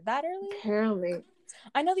that shit that early? Apparently.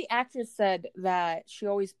 I know the actress said that she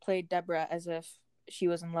always played Deborah as if she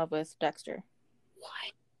was in love with Dexter.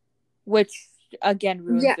 What? Which, again,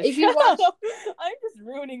 ruins the if show. You watch... I'm just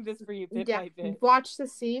ruining this for you bit by bit. Watch the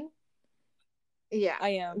scene. Yeah. I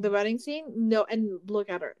am. The wedding scene? No, and look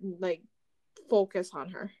at her. Like, focus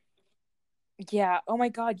on her. Yeah. Oh my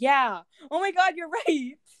god, yeah. Oh my god, you're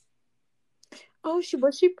right. Oh,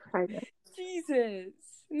 was she pregnant? Jesus.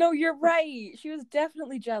 No, you're right. She was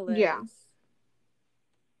definitely jealous. Yeah.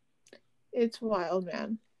 It's wild,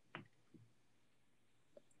 man.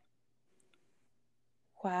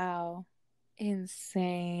 Wow.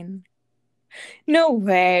 Insane. No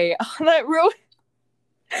way. Oh, that ruined...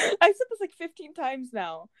 I've said this like 15 times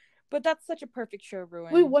now. But that's such a perfect show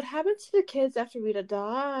ruin. Wait, what happens to the kids after Rita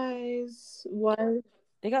dies? What?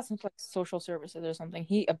 They got some like social services or something.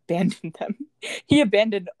 He abandoned them. He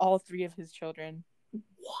abandoned all 3 of his children.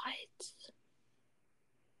 What?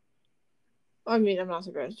 I'm not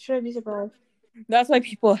surprised. Should I be surprised? That's why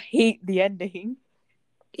people hate the ending.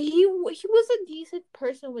 He was a decent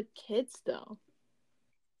person with kids, though.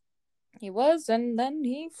 He was, and then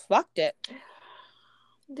he fucked it.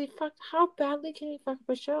 How badly can he fuck up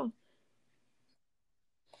a show?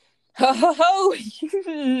 Oh,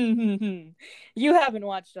 you haven't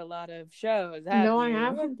watched a lot of shows, have you? No, I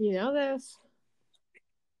haven't. You know this.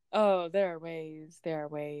 Oh, there are ways. There are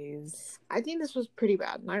ways. I think this was pretty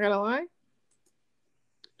bad. Not gonna lie.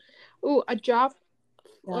 Ooh, a drop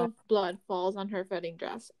of blood falls on her wedding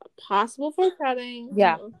dress. Possible foreshadowing.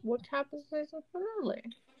 Yeah. What happens in the finale?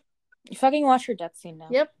 You fucking watch her death scene now.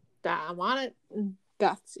 Yep. I'm on it.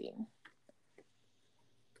 Death scene.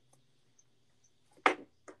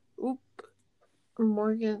 Oop.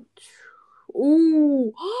 Morgan.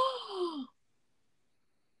 Ooh.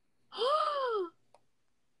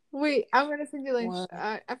 Wait, I'm gonna send you links.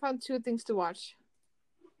 I found 2 things to watch.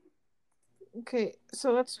 Okay,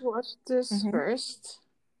 so let's watch this first.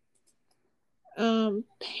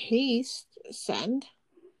 Paste, send.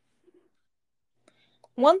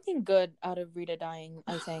 One thing good out of Rita dying,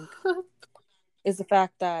 I think, is the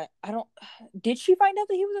fact that did she find out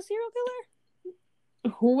that he was a serial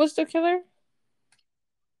killer? Who was the killer?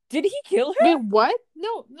 Did he kill her? Wait, what?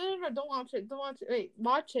 No, don't watch it. Wait,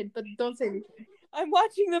 watch it, but don't say anything. I'm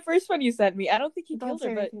watching the first one you sent me. I don't think he killed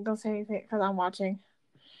her, but... Don't say anything, because I'm watching.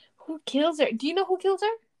 Who kills her? Do you know who kills her?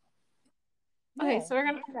 No. Okay, so we're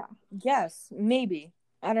gonna find out. Yes, maybe.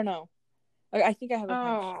 I don't know. I think I have a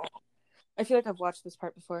hunch. I feel like I've watched this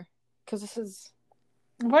part before. Because this is...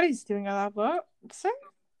 What he's doing at that book? Sir?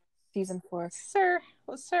 Season 4. Sir.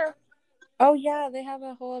 Well, sir. Oh yeah, they have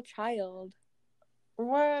a whole child.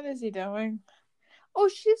 What is he doing? Oh,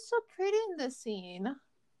 she's so pretty in this scene.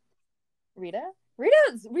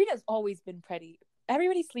 Rita's always been pretty.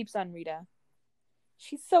 Everybody sleeps on Rita.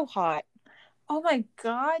 She's so hot. Oh my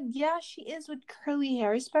god, yeah, she is with curly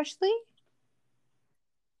hair, especially.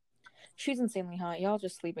 She's insanely hot. Y'all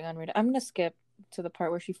just sleeping on Rita. I'm gonna skip to the part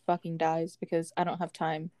where she fucking dies because I don't have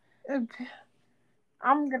time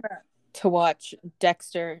I'm gonna to watch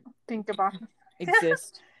Dexter think about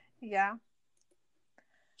exist. Yeah.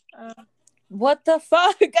 What the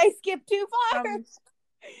fuck? I skipped too far.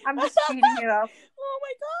 I'm just speeding it up. Oh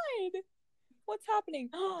my god. What's happening?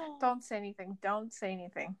 Don't say anything. Don't say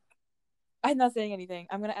anything. I'm not saying anything.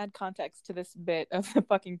 I'm gonna add context to this bit of the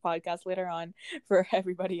fucking podcast later on for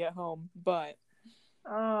everybody at home. But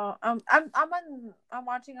I'm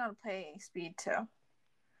watching on play speed too.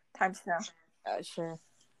 Times now. Sure.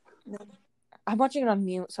 I'm watching it on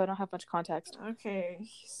mute, so I don't have much context. Okay,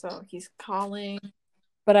 so he's calling.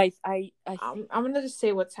 But I'm gonna just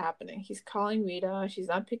say what's happening. He's calling Rita. She's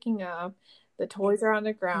not picking up. The toys are on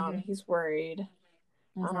the ground. Mm-hmm. He's worried.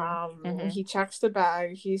 Mm-hmm. He checks the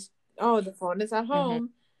bag. The phone is at home. Mm-hmm.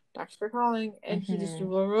 Thanks for calling. And he just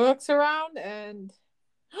looks around and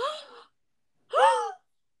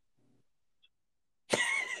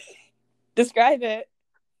describe it.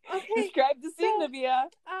 Okay. Describe the scene, Nabia.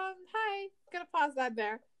 Hi. Gonna pause that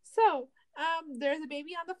there. So, there's a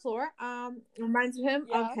baby on the floor. Reminds him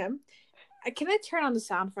of him. Can I turn on the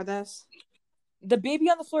sound for this? The baby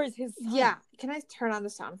on the floor is his son. Yeah. Can I turn on the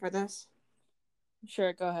sound for this?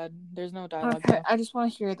 Sure, go ahead. There's no dialogue. Okay. Though. I just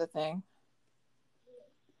want to hear the thing.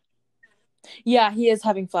 Yeah, he is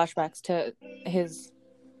having flashbacks to his...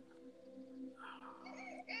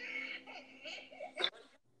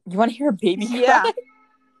 You want to hear a baby cry?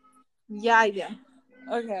 Yeah.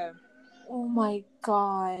 Okay. Oh my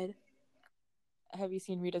god. Have you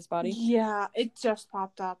seen Rita's body? Yeah, it just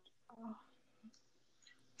popped up.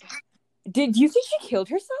 Did you think she killed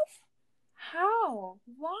herself? How?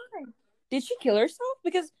 Why? Did she kill herself?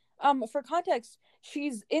 Because, for context,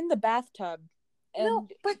 she's in the bathtub. And no,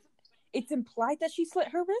 but it's implied that she slit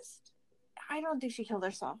her wrist? I don't think she killed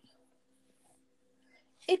herself.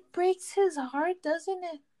 It breaks his heart, doesn't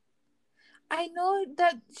it? I know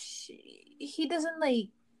that he doesn't,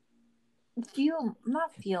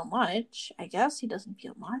 not feel much. I guess he doesn't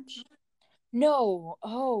feel much. No.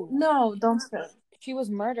 Oh. No, don't say it. She was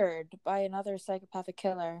murdered by another psychopathic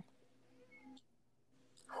killer.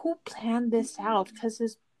 Who planned this out?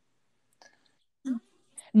 Because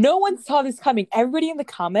no one saw this coming. Everybody in the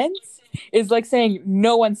comments is saying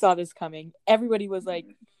no one saw this coming. Everybody was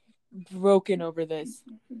broken over this.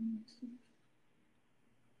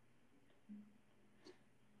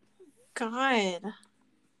 God.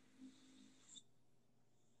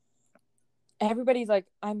 Everybody's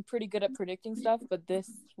I'm pretty good at predicting stuff, but this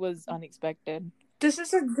was unexpected. This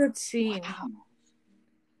is a good scene. Wow.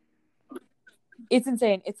 It's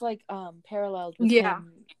insane. It's paralleled with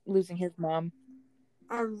him losing his mom.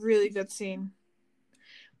 A really good scene.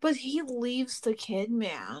 But he leaves the kid,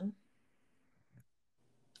 man.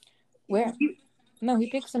 Where? No,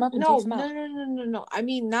 he picks him up and takes him out. No. I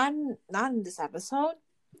mean, not in this episode.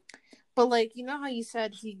 But you know how you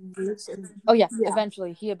said he lives in... Oh yeah,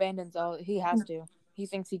 eventually he abandons all. He has to. He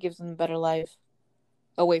thinks he gives them a better life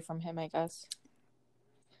away from him, I guess.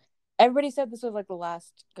 Everybody said this was the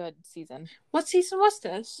last good season. What season was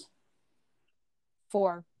this?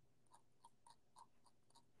 4.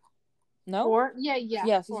 No? 4? Yeah.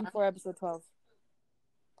 Yeah, season 4, episode 12.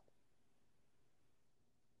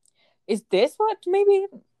 Is this what maybe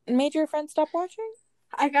made your friend stop watching?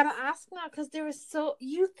 I gotta ask now because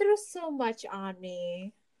you threw so much on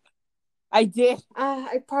me. I did.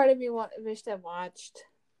 Part of me wished I watched.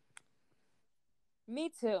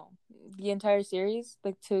 Me too. The entire series,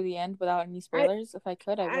 to the end, without any spoilers. If I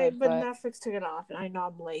could, I would. But Netflix took it off, and I know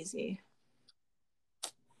I'm lazy.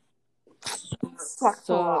 Sucks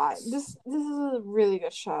a lot. This is a really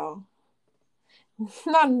good show.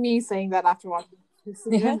 Not me saying that after watching this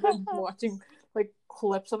season, but watching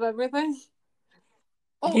clips of everything.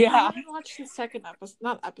 Oh yeah, I haven't watched the second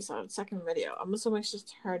second video. I'm assuming it's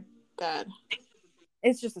just her dead.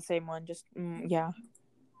 It's just the same one. Just yeah.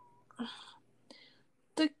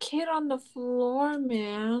 The kid on the floor,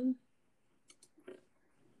 man.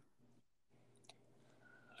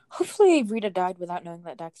 Hopefully Rita died without knowing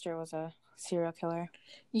that Dexter was a serial killer.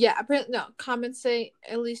 Yeah, apparently no. Comments say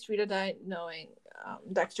at least Rita died knowing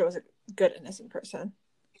Dexter was a good, innocent person.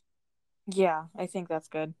 Yeah, I think that's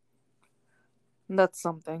good. That's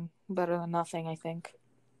something. Better than nothing, I think.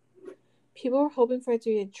 People were hoping for it to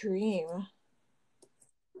be a dream.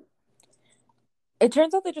 It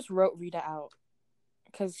turns out they just wrote Rita out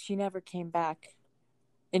because she never came back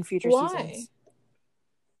in future seasons.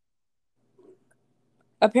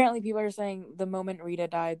 Apparently, people are saying the moment Rita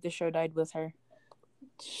died, the show died with her.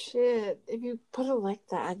 Shit, if you put it like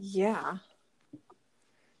that, yeah.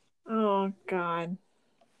 Oh, God.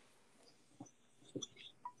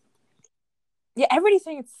 Yeah, everybody's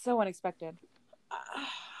saying it's so unexpected.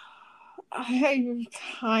 I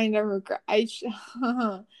kind of regret.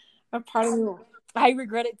 A part of me. I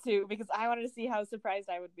regret it too because I wanted to see how surprised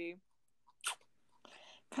I would be.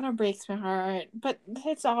 Kind of breaks my heart, but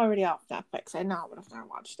it's already off Netflix. I know I would have never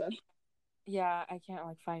watched it. Yeah, I can't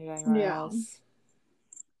find it anywhere else.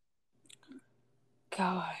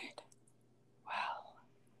 God. Wow.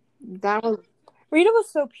 That was Rita was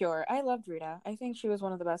so pure. I loved Rita. I think she was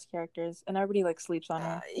one of the best characters, and everybody sleeps on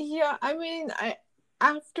her. Yeah, I mean,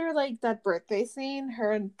 after that birthday scene,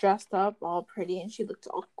 her dressed up all pretty, and she looked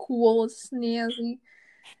all cool, snazzy.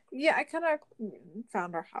 Yeah, I kind of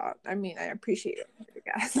found her hot. I mean, I appreciate it,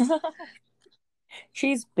 I guess.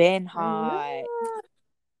 She's been hot.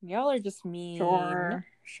 Yeah. Y'all are just mean.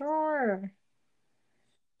 Sure.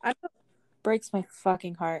 Breaks my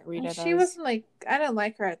fucking heart, Rita. She wasn't I didn't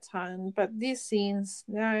like her a ton, but these scenes,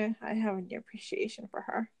 I have an appreciation for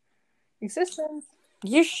her existence.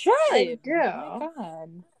 You should. I do. Oh my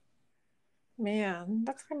God. Man,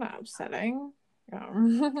 that's kind of upsetting.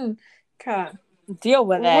 God. Deal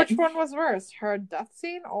with it. Which one was worse, her death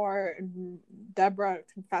scene or Deborah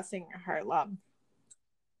confessing her love?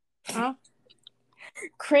 Huh?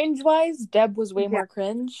 Cringe-wise, Deb was way more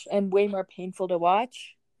cringe and way more painful to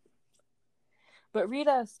watch. But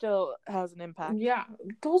Rita still has an impact. Yeah,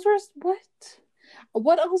 those were what?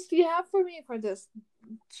 What else do you have for me for this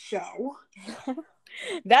show?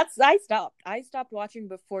 I stopped watching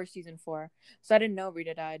before season 4, so I didn't know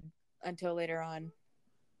Rita died until later on.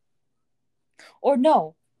 Or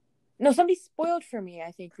no, somebody spoiled for me.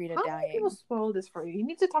 I think Rita dying. How many people spoiled this for you? You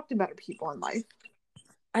need to talk to better people in life.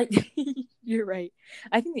 You're right.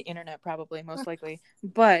 I think the internet probably, most likely,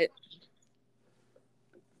 but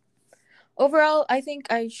overall, I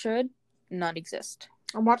think I should not exist.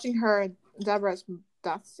 I'm watching Deborah's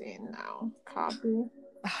death scene now. Copy.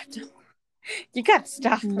 You gotta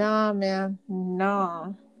stop. Nah, man.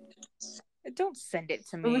 Nah. Don't send it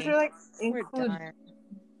to me. We should include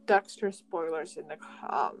Dexter spoilers in the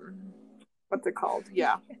what's it called?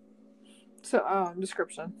 Yeah. So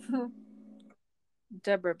description.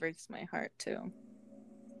 Deborah breaks my heart too.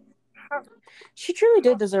 She truly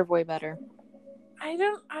did deserve way better. I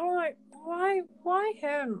don't like why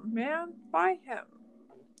him, man? Why him?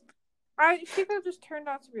 She could have just turned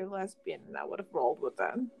out to be a lesbian and I would have rolled with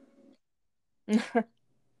that.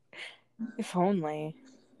 If only.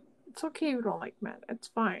 It's okay if you don't like men. It's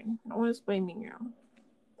fine. No one is blaming you.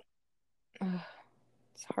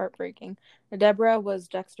 It's heartbreaking. Deborah was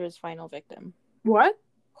Dexter's final victim. What?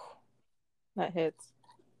 That hits.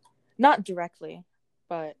 Not directly,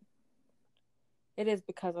 but it is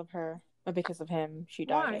because of her. Or because of him, she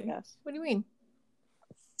died, Why? I guess. What do you mean?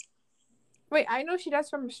 Wait, I know she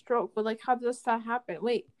dies from a stroke, but how does that happen?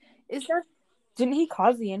 Wait, is there... Didn't he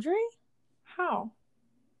cause the injury? How?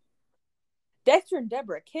 Dexter and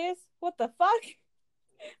Deborah kiss? What the fuck?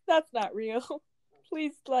 That's not real.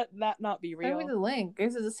 Please let that not be real. Send me the link.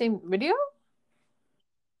 Is it the same video?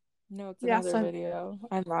 No, it's another video.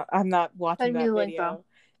 I'm not watching that video. Link, though.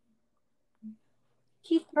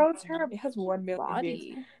 He throws her. It has 1 million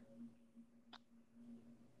body. Views.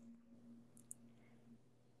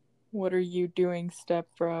 What are you doing, step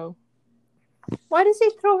bro? Why does he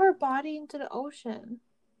throw her body into the ocean?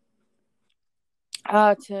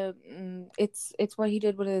 It's what he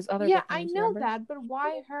did with his other victims, I know that, but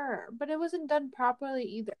why her? But it wasn't done properly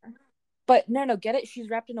either. But no, get it? She's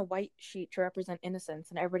wrapped in a white sheet to represent innocence,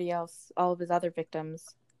 and everybody else, all of his other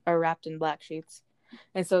victims, are wrapped in black sheets.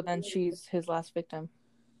 And so then she's his last victim.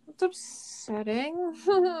 It's upsetting.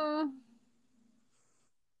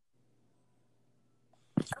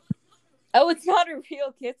 Oh, it's not a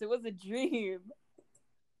real kiss. It was a dream.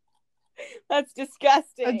 That's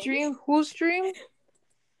disgusting. A dream? Whose dream?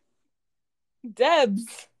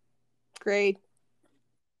 Deb's. Great.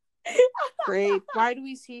 Great. Why do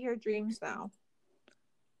we see her dreams now?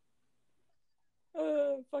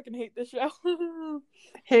 I fucking hate this show.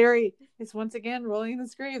 Harry is once again rolling in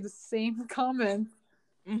his grave. The same comment.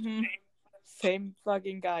 Mm-hmm. Same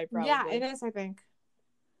fucking guy, probably. Yeah, it is, I think.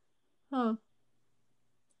 Huh.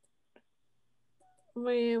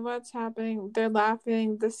 Wait, what's happening? They're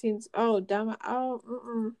laughing. The scene's... Oh, dumb. Oh,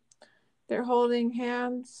 mm-mm. They're holding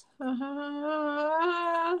hands.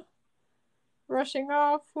 Rushing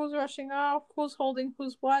off. Who's rushing off? Who's holding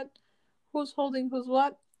who's what? Who's holding who's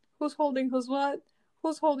what? Who's holding who's what?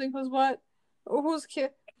 Who's holding who's what? Who's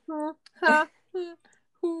kid? Who?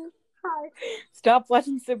 Hi. Stop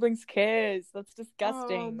watching siblings kiss. That's Oh,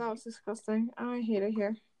 disgusting. that was disgusting. I hate it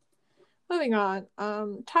here. Moving on.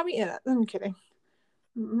 Tommy. I'm kidding.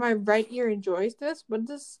 My right ear enjoys this. What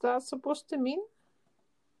is that supposed to mean?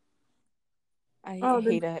 I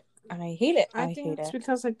hate it. I hate it. I think it's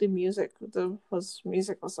because like the music was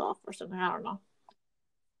off or something. I don't know.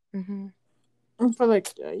 Mm-hmm. For like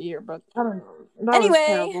a year, but I don't know. That anyway,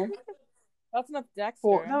 was terrible. That's enough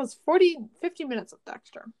Dexter. That was 50 minutes of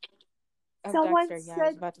Dexter. Someone Dexter, yeah, I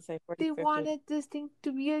was about to say 40, they 50. wanted this thing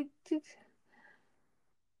to be a...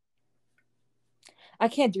 I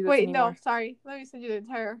can't do this anymore. No, sorry. Let me send you the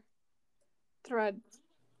entire thread.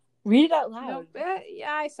 Read it out loud. Nope.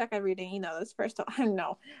 Yeah, I suck at reading. You know this first time.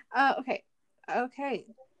 No. Okay.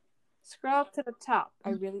 Scroll up to the top.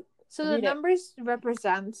 So the numbers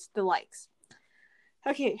represents the likes.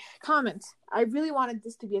 Okay, comments. I really wanted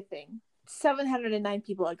this to be a thing. 709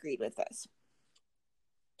 people agreed with this.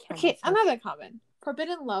 Okay, another comment.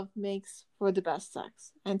 Forbidden love makes for the best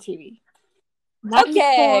sex and TV.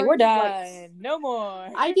 Okay, we're done. Likes. No more.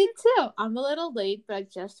 I did too. I'm a little late, but I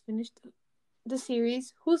just finished the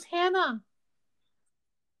series. Who's Hannah?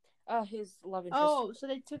 His love interest. Oh, so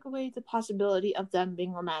they took away the possibility of them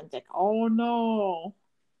being romantic. Oh no.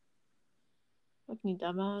 Fucking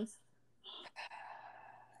dumbass.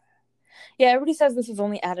 Yeah, everybody says this was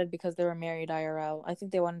only added because they were married IRL. I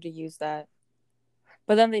think they wanted to use that.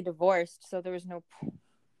 But then they divorced, so there was no...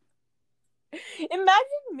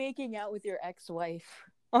 Imagine making out with your ex-wife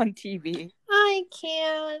on TV. I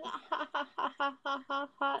can't.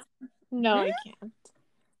 No, I can't.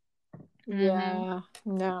 Mm-hmm. Yeah.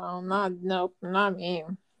 No, not me.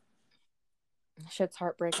 Shit's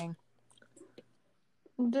heartbreaking.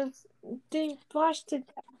 They watched it.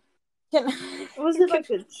 Can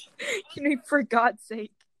we, for God's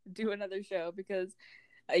sake, do another show because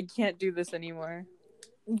I can't do this anymore.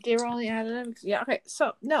 They were only added in. Yeah, okay.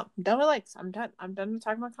 So, no, done with likes. I'm done with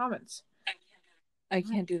talking about comments. I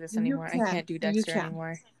can't do this anymore. I can't do Dexter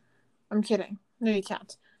anymore. I'm kidding. No, you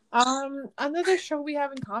can't. Another show we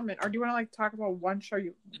have in common. Or do you want to like talk about one show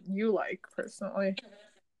you like personally?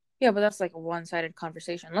 Yeah, but that's like a one-sided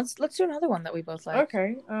conversation. Let's do another one that we both like.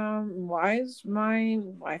 Okay. Why is my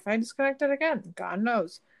Wi-Fi disconnected again? God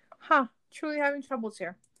knows. Truly having troubles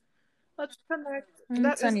here. Let's connect.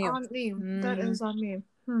 That is on me. That is on me.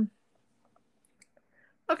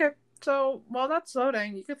 Okay, so while that's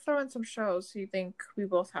loading, you could throw in some shows you think we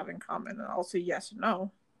both have in common, and I'll say yes or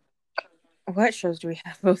no. What shows do we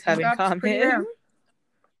both have in common?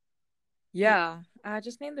 Yeah,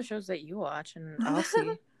 just name the shows that you watch, and I'll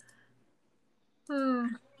see.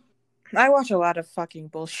 I watch a lot of fucking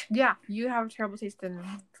bullshit. Yeah, you have terrible taste in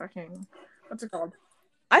fucking... What's it called?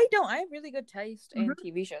 I don't. I have really good taste in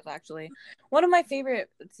TV shows, actually. One of my favorite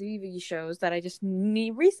TV shows that I just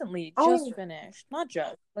recently finished. Not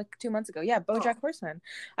just, like 2 months ago. Yeah, BoJack Horseman.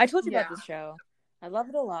 I told you about this show. I love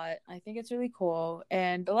it a lot. I think it's really cool.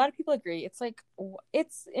 And a lot of people agree. It's like,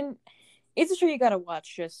 it's a show you gotta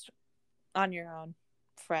watch just on your own.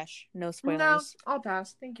 Fresh. No spoilers. No, I'll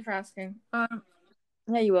pass. Thank you for asking.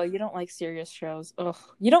 Yeah, you will. You don't like serious shows. Ugh.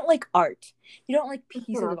 You don't like art. You don't like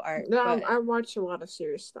pieces of art. No, I watch a lot of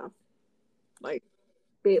serious stuff. Like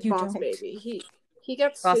Boss Baby. He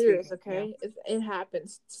gets serious, Baby, okay? Yeah. It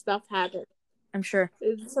happens. Stuff happens. I'm sure.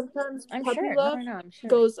 Sometimes puppy love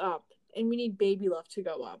goes up, and we need baby love to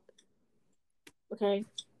go up. Okay?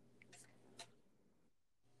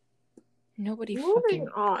 Nobody Moving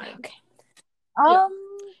on. Okay.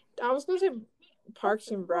 I was gonna say Parks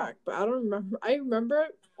and Rec, but I don't remember. I remember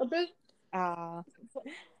it a bit. Parks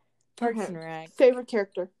and Rec. Favorite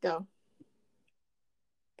character, go.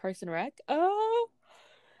 Parks and Rec? Oh,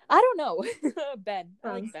 I don't know. Ben.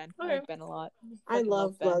 I like Ben. Okay. I like Ben a lot. I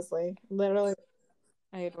love Leslie. Literally.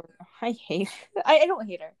 I adore her. I hate her. I don't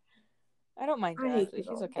hate her. I don't mind her. Actually.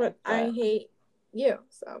 She's okay. But I hate you,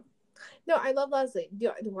 so. No, I love Leslie. Do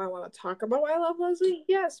I want to talk about why I love Leslie?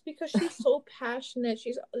 Yes, because she's so passionate.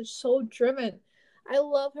 She's so driven. I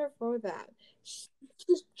love her for that. She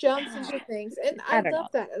just jumps into things, and I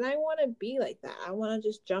love that. And I want to be like that. I want to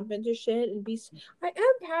just jump into shit and be. I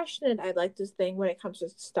am passionate. I like this thing when it comes to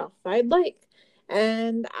stuff I like,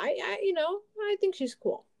 and I think she's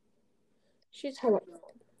cool. She's hilarious.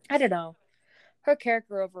 I don't know. Her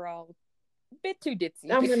character overall, a bit too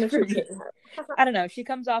ditzy. I'm gonna forget her. I don't know. She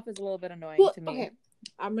comes off as a little bit annoying to me. Okay,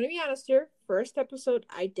 I'm gonna be honest here. First episode,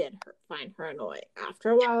 I did find her annoying.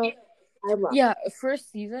 After a while, I love. Yeah,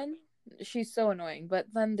 first season, She's so annoying. But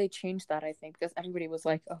then they changed that, I think, because everybody was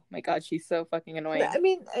like, "Oh my god, she's so fucking annoying." I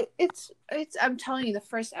mean, it's. I'm telling you, the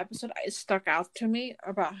first episode it stuck out to me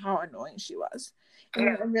about how annoying she was, and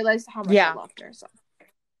I realized how much I loved her. So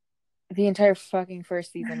the entire fucking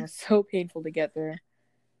first season was so painful to get through.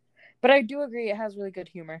 But I do agree, it has really good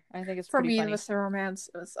humor. I think it's for pretty me, funny. it was the romance.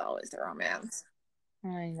 It was always the romance.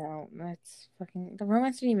 I know, that's fucking. The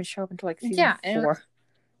romance didn't even show up until like season 4.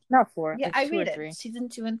 Not 4. Yeah, like I 2 or read 3. it. Season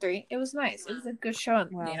 2 and 3. It was nice. It was a good show.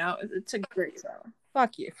 Wow. You know, it's a great show.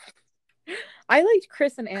 Fuck you. I liked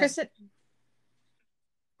Chris and Anne. Chris and...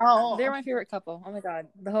 Oh, they're my favorite couple. Oh my god,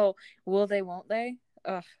 the whole will they, won't they?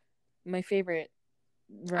 Ugh, my favorite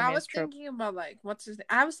romance I was trope. thinking about like what's his name?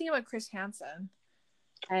 I was thinking about Chris Hansen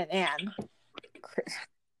and Anne.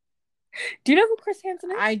 Do you know who Chris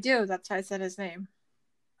Hansen is? I do. That's why I said his name.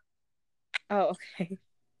 Oh, okay.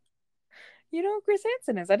 You know who Chris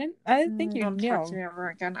Hansen is? I didn't think you Don't knew. talk to me ever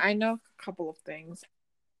again. I know a couple of things.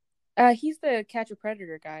 He's the Catch a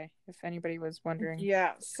Predator guy, if anybody was wondering.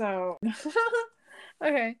 Yeah, so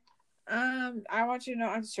okay. I want you to know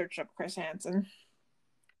I've searched up Chris Hansen.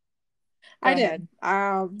 I did.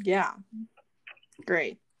 Yeah.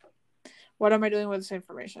 Great. What am I doing with this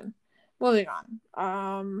information? Moving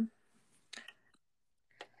on.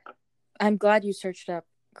 I'm glad you searched up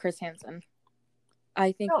Chris Hansen.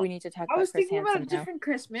 I think we need to talk about Chris Hansen. I was thinking about a different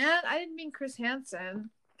Chris, man. I didn't mean Chris Hansen.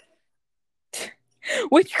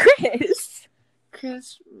 Which Chris?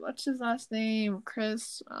 Chris, what's his last name?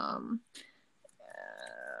 Chris,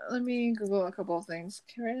 let me Google a couple of things.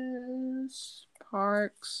 Chris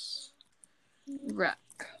Parks Rec.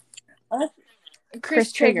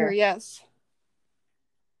 Chris Traeger, yes.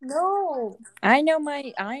 No. I know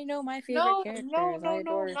my favorite characters. No,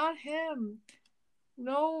 not him.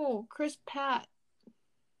 No, Chris Pratt.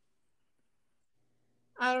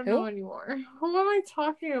 I don't know anymore. Who am I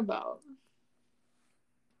talking about?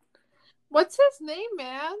 What's his name,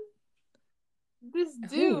 man? This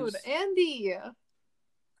dude, Andy.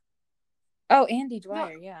 Oh, Andy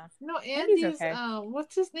Dwyer, yeah. No, Andy's okay.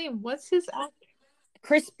 What's his name? What's his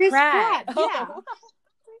Chris Pratt. Yeah.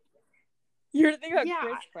 You're thinking about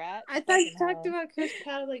Chris Pratt? I thought you talked about Chris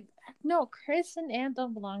Pratt. Like, no, Chris and Anne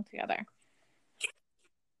don't belong together.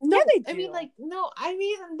 No, yeah, they do. I mean, like, no, I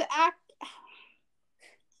mean the act.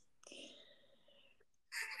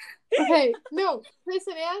 Okay, no, Chris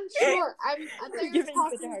and Anne, sure. I'm giving you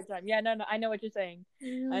such a hard time. Yeah, no, I know what you're saying.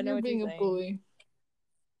 I know what you're saying. A bully.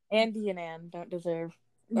 Andy and Anne don't deserve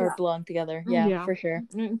or belong together. Yeah, for sure.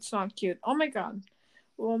 It's not cute. Oh my god.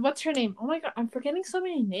 Well, what's her name? Oh my god, I'm forgetting so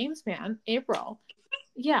many names, man. April.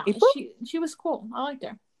 Yeah, April? She was cool. I liked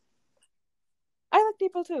her. I liked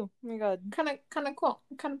April too. Oh my god. Kind of cool.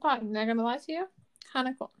 Kind of fun. Not gonna lie to you. Kind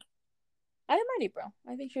of cool. I didn't mind April.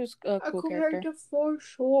 I think she was a cool character for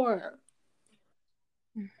sure.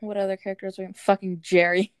 What other characters are fucking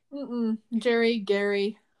Jerry? Jerry,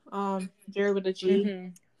 Gary, Jerry with a G.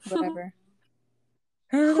 Mm-hmm. Whatever.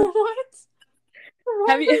 What?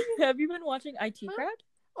 Have you been watching IT Crowd?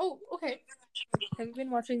 Oh, okay. Have you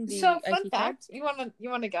been watching the fun IT fact? Crowd? You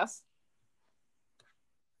wanna guess?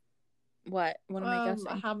 What? What am I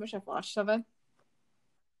guessing? How much I've watched of it?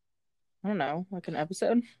 I don't know, like an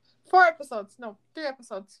episode? 4 episodes. No, 3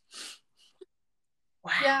 episodes.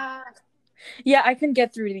 Wow. Yeah. Yeah, I couldn't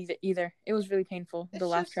get through it either. It was really painful. The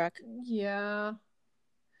last track. Yeah.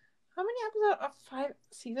 How many episodes? 5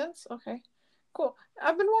 seasons? Okay. Cool.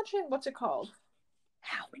 I've been watching, what's it called?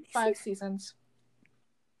 How many 5 seasons.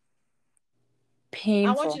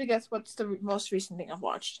 Painful. I want you to guess what's the most recent thing I've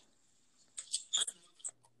watched.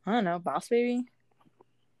 I don't know. Boss Baby?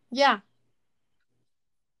 Yeah.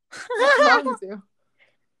 What's wrong with you?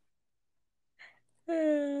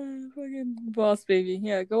 Fucking Boss Baby.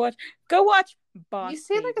 Yeah, go watch Boss Baby. You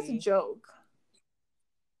say it like it's a joke.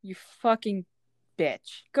 You fucking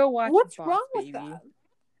bitch. Go watch What's Boss wrong Baby. with that?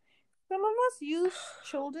 Some of us use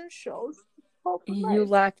children's shows. You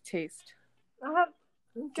lack taste. I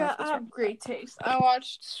have great taste. I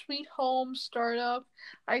watched Sweet Home, Startup,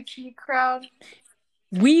 IT Crowd.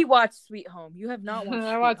 We watched Sweet Home. You have not watched Sweet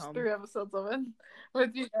Home. I watched 3 episodes of it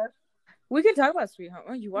with you guys. We can talk about Sweet Home.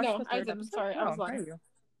 Oh, you watched the 3rd I didn't. episode? Sorry, I was lying.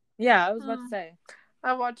 Yeah, I was about to say.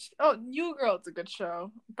 I watched... Oh, New Girl, it's a good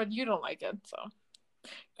show, but you don't like it, so...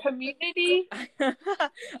 Community?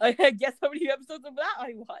 I guess how many episodes of that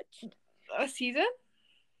I watched? A season?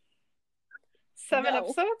 7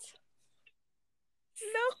 episodes?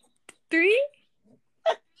 No. 3?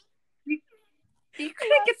 You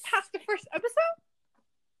couldn't get past the first episode?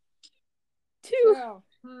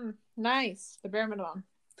 2. Nice. The bare minimum.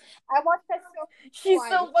 I watched that show She's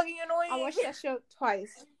so fucking annoying. I watched that show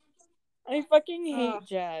twice. I fucking hate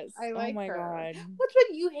Jess. I Oh like my her. god. What's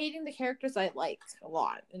with you hating the characters I like a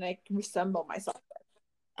lot and I resemble myself?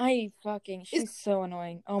 She's so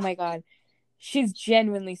annoying. Oh my god. She's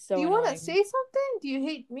genuinely so annoying. Do you annoying. want to say something? Do you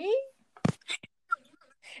hate me?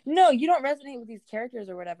 No, you don't resonate with these characters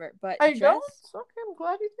or whatever, but I don't? Okay, I'm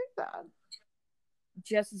glad you think that.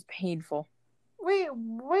 Jess is painful. Wait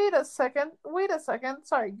a second.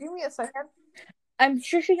 Sorry, give me a second. I'm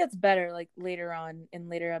sure she gets better, like, later on in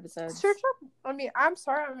later episodes. Search up, I'm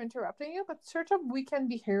sorry I'm interrupting you, but search up We Can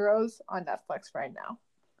Be Heroes on Netflix right now.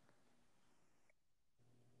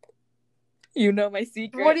 You know my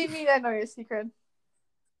secret. What do you mean I know your secret?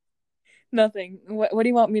 Nothing. What do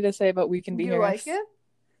you want me to say about We Can Be Heroes? You like it?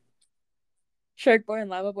 Shark Boy and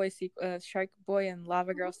Lava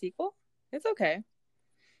Girl sequel? It's okay.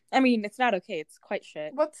 I mean, it's not okay. It's quite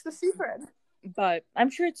shit. What's the secret? But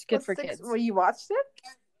I'm sure it's good for kids. Well, you watched it?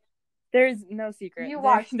 There's no secret. You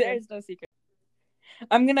watched it. There's no secret.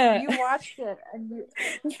 I'm gonna. You watched it, and you.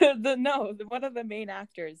 One of the main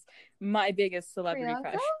actors, my biggest celebrity Priyanka?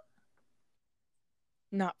 crush.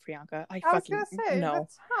 Not Priyanka. I was gonna say no.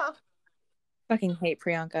 Fucking hate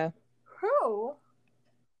Priyanka. Who?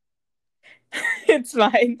 It's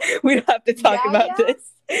fine. We don't have to talk about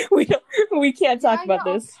this. We can't talk about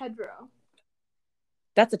this. Pedro.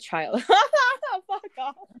 That's a child. Fuck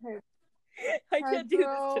off. I can't do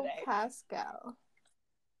this today. Pascal.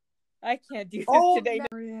 I can't do this today.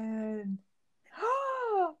 Marion.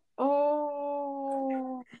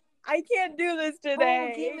 Oh. I can't do this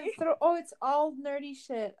today. It's all nerdy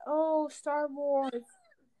shit. Oh, Star Wars.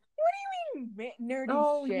 What do you mean nerdy shit?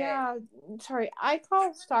 Oh, yeah. Sorry, I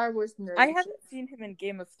call Star Wars nerdy I haven't seen him in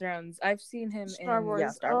Game of Thrones. I've seen him in Star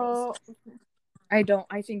Wars. I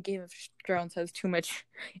think Game of Thrones has too much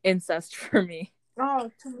incest for me.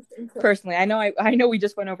 Oh, too much incest. Personally, I know we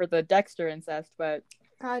just went over the Dexter incest, but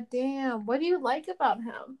god damn, what do you like about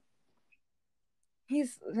him?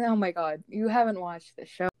 Oh my god, you haven't watched the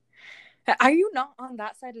show. Are you not on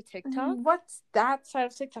that side of TikTok? What's that side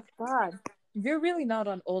of TikTok? God. You're really not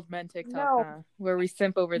on old men TikTok, huh? Where we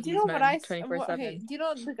simp over these men 24/7. Hey, do you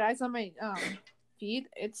know the guys on my feed?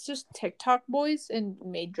 It's just TikTok boys in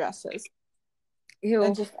maid dresses. Ew.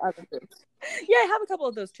 And just other things. Yeah, I have a couple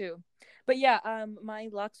of those too. But yeah, my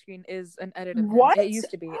lock screen is an edit of him. What? It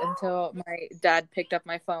used to be until my dad picked up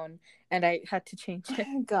my phone and I had to change it.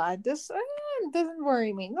 Oh god, this doesn't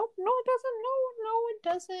worry me. No, it doesn't. No, it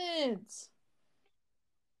doesn't.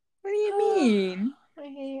 What do you mean? I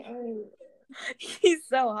hate. He's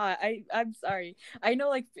so hot. I'm sorry. I know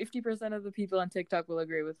like 50% of the people on TikTok will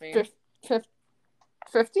agree with me. 50?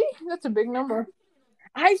 That's a big number.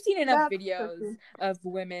 I've seen enough videos of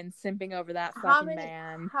women simping over that fucking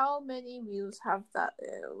man. How many views have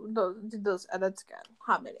did those edits get?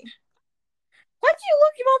 How many? Why'd you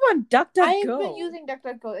look him up on DuckDuckGo? I've been using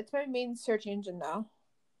DuckDuckGo. It's my main search engine now.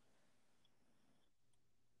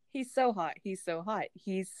 He's so hot.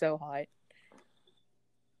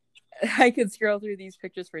 I could scroll through these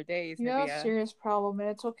pictures for days. You have a serious problem, and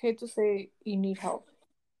it's okay to say you need help.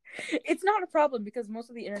 It's not a problem because most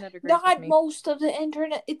of the internet agrees with me. Not most of the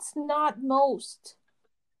internet. It's not most.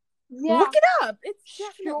 Yeah. Look it up. It's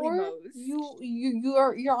definitely most.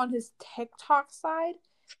 You're on his TikTok side,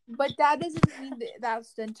 but that doesn't mean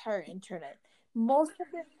that's the entire internet. Most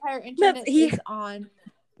of the entire internet is on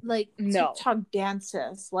like TikTok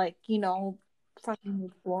dances, like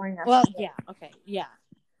fucking boring. Well, yeah, okay, yeah.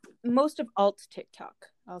 Most of alt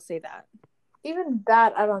TikTok, I'll say that. Even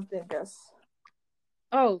that, I don't think is.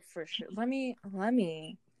 Oh, for sure. Let me.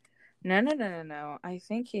 No. I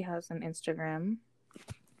think he has an Instagram.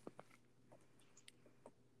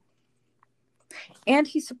 And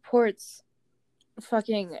he supports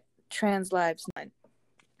fucking trans lives.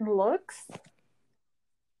 Looks?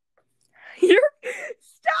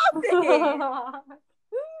 Stop it!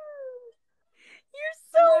 You're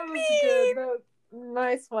so mean!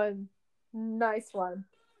 Nice one. You're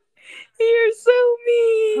so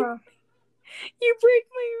mean! Huh. You break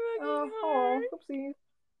my fucking heart. Oopsie.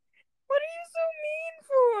 What are you so mean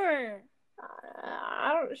for?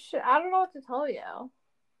 I don't know what to tell you.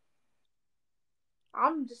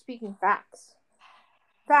 I'm just speaking facts.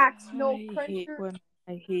 Facts, no printer.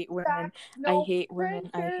 I hate women. I hate women.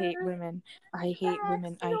 I hate women. I hate women.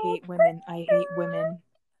 I hate women. I hate women.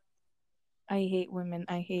 I hate women.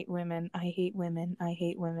 I hate women. I hate women. I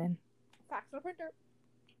hate women. Facts, no printer.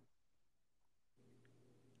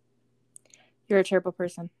 You're a terrible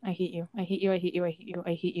person. I hate you. I hate you. I hate you. I hate you.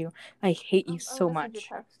 I hate you. I hate you so much.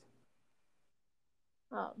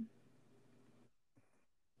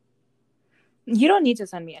 You don't need to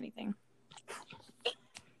send me anything.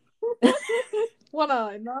 What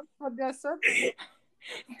I not what I said?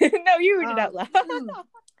 No, you read it out loud.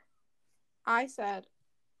 I said,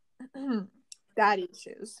 "Daddy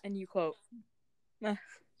issues," and you quote,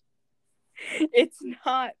 "It's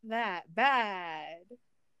not that bad."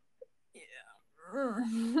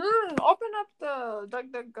 Open up the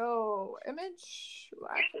DuckDuckGo image.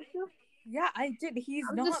 Yeah, I did. He's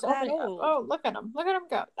I'm not just that opening old. up. Oh, look at him! Look at him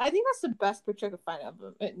go! I think that's the best picture I could find of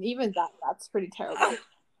him, and even that's pretty terrible.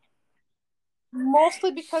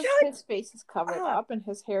 Mostly because his face is covered up and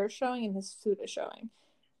his hair is showing and his suit is showing,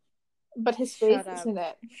 but his face isn't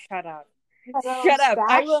it. Shut up! Shut up!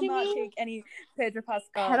 I will not mean? take any Pedro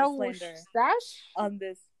Pascal slander on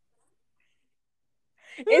this.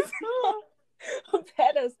 It's not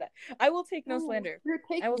pedo stash. I will take no slander. You're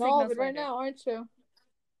taking all no of it right now, aren't you?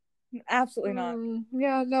 Absolutely not.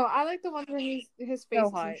 Yeah, no, I like the one where his face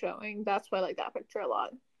isn't showing. That's why I like that picture a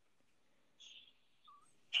lot.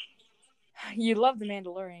 You love the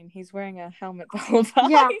Mandalorian. He's wearing a helmet the whole time.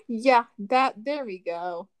 Yeah. There we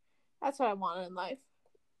go. That's what I wanted in life.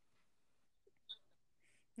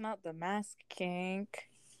 Not the mask kink.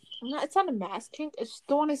 It's not a mask kink. I just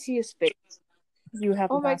don't want to see his face. You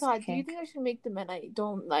have. Oh my god! Kink. Do you think I should make the men I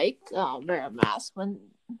don't like wear a mask when?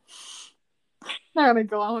 Not gonna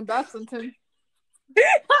go on with that sentence.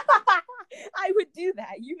 I would do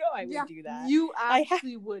that. You know I would do that. You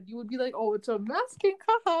actually would. You would be like, "Oh, it's a mask kink,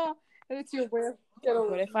 haha," and it's your way of get away.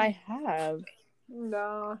 What if I have?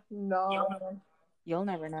 No. You'll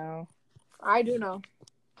never know. I do know.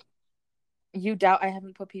 You doubt I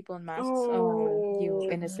haven't put people in masks? Oh, you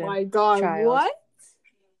innocent. My god, child. What?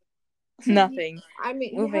 Nothing. I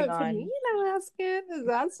mean, moving you haven't put me in a mask in. Is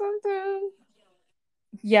that something?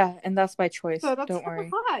 Yeah, and that's by choice. So that's don't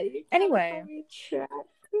worry. High. Anyway,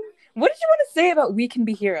 what did you want to say about We Can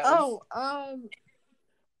Be Heroes? Oh,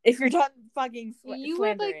 if you're done fucking you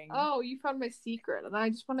slandering. Were like, oh, you found my secret, and I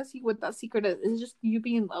just want to see what that secret is. Is it just you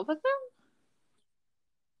being in love with them?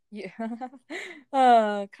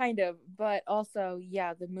 Yeah, kind of, but also,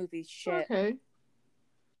 yeah, the movie's shit. Okay.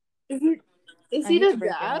 Is he the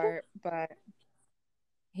dad? Heart, but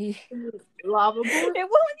he Lava Boy. It won't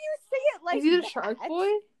you say it like? Is he the Shark Boy?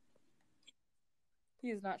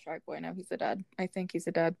 He's not Shark Boy. No, he's the dad. I think he's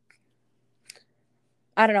the dad.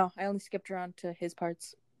 I don't know. I only skipped around to his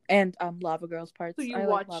parts and Lava Girl's parts. So you I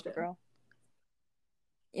watched like Lava it. Girl.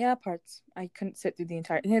 Yeah, parts. I couldn't sit through the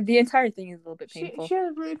entire thing is a little bit painful. She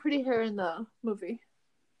has really pretty hair in the movie.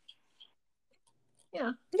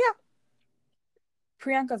 Yeah.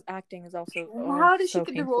 Priyanka's acting is also. How did she get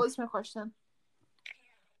painful. the role? Is my question.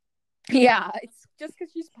 Yeah, it's just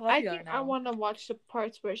because she's popular I think now. I want to watch the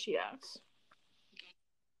parts where she acts.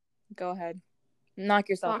 Go ahead, knock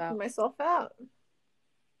yourself out. Knocking myself out.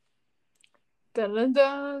 Dun dun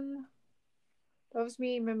dun. That was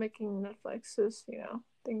me mimicking Netflix's,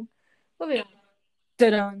 thing. Moving on.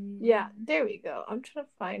 Dun-dun. Yeah, there we go. I'm trying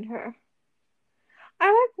to find her.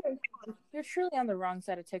 I like her. You're truly on the wrong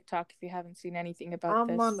side of TikTok if you haven't seen anything about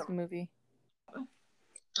this movie.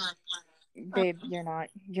 Babe, you're not.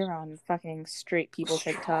 You're on fucking straight people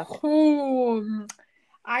TikTok.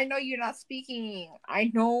 I know you're not speaking.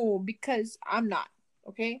 I know because I'm not.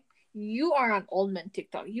 Okay? You are on old men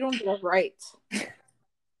TikTok. You don't get it right.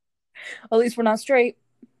 At least we're not straight.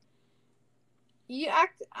 You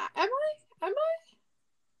act. Am I?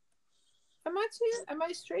 Am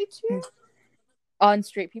I straight to you? On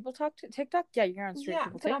straight people talk to TikTok? Yeah, you're on straight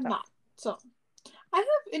people TikTok. I'm not. So, I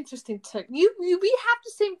have interesting tech. We have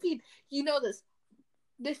the same feed. You know this.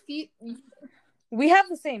 The feed. We have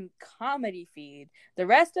the same comedy feed. The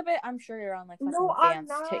rest of it, I'm sure you're on like fucking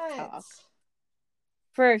advanced TikTok.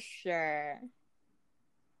 For sure.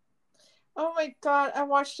 Oh my god! I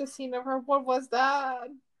watched a scene of her. What was that?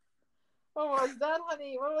 What was that,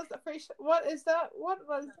 honey? What was that? What is that? What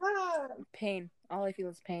was that? Pain. All I feel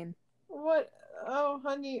is pain. What? Oh,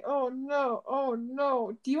 honey. Oh, no. Oh,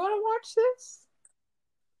 no. Do you want to watch this?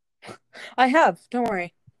 I have. Don't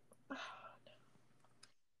worry.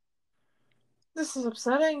 This is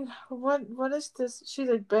upsetting. What is this? She's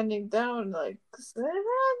like bending down, like.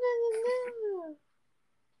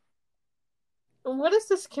 What is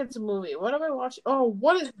this kid's movie? What am I watching? Oh,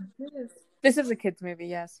 what is this? This is a kid's movie,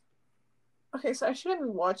 yes. Okay, so I shouldn't be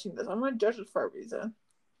watching this. I'm going to judge it for a reason.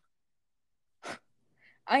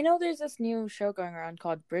 I know there's this new show going around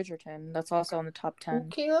called Bridgerton that's also on the top 10.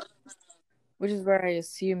 Okay. Which is where I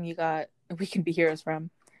assume you got We Can Be Heroes from.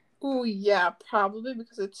 Oh, yeah, probably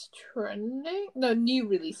because it's trending. No, new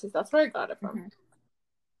releases. That's where I got it from.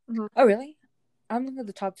 Mm-hmm. Oh, really? I'm looking at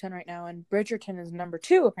the top 10 right now, and Bridgerton is number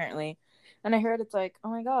 2, apparently. And I heard it's like, oh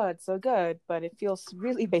my god, so good, but it feels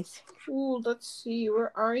really basic. Ooh, let's see.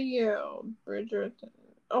 Where are you, Bridgerton?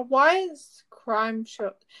 Oh, why is crime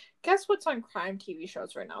show? Guess what's on crime TV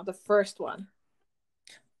shows right now? The first one.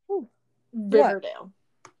 Ooh. Riverdale.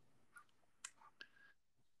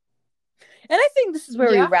 And I think this is where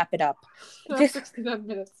we wrap it up. 69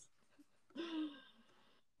 minutes.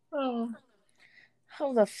 Oh.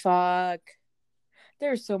 How the fuck?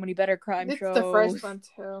 There's so many better crime shows. It's the first one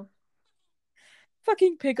too.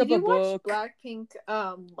 Fucking pick up a book. Did you watch Blackpink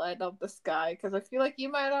Light Up the Sky? Because I feel like you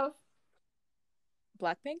might have.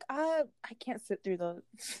 Blackpink? I can't sit through the...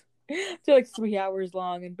 They're like 3 hours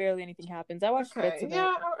long and barely anything happens. I watched bits of it.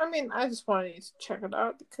 Yeah, I mean, I just wanted you to check it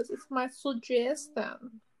out because it's my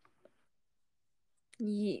suggestion.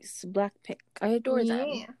 Yes, Blackpink. I adore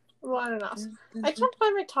them. Well, I don't know. I can't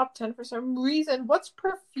find my top 10 for some reason. What's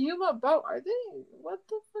Perfume about? Are they... What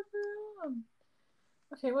the fuck are they on?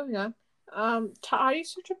 Okay, moving on. How do you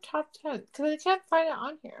search up top 10? Because I can't find it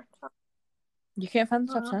on here. You can't find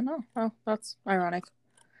the top 10? Oh, that's ironic.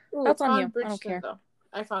 Ooh, that's on you. Bridgerton, I don't care. Though.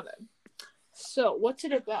 I found it. So, what's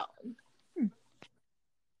it about? It's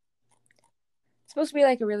supposed to be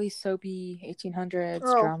like a really soapy 1800s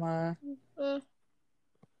drama.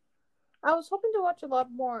 I was hoping to watch a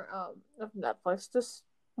lot more of Netflix this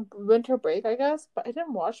winter break, I guess, but I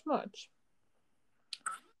didn't watch much.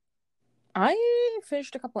 I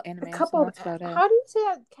finished a couple animes. That's about it. How do you say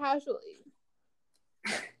that casually?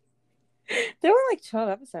 There were like 12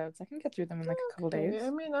 episodes. I can get through them in like a couple days. I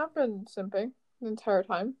mean, I've been simping the entire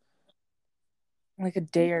time. Like a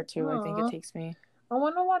day or two, I think it takes me. I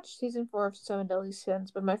want to watch season 4 of 7 Deadly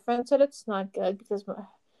Sins, but my friend said it's not good because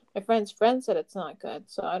my friend's friend said it's not good,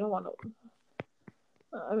 so I don't want to.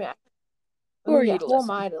 I mean, who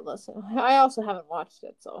am I to listen? I also haven't watched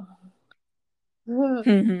it, so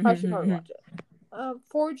I should probably watch it.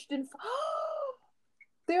 Forged in.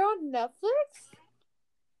 They're on Netflix.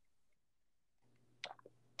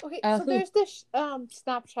 Okay, so there's this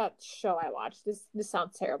Snapchat show I watched. This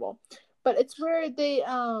sounds terrible, but it's where they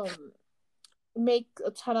make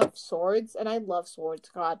a ton of swords, and I love swords.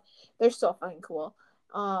 God, they're so fucking cool.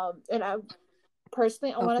 And I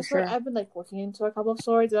personally, I want to start. I've been like looking into a couple of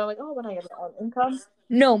swords, and I'm like, oh, when I get my own income.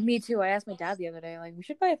 No, me too. I asked my dad the other day, like, we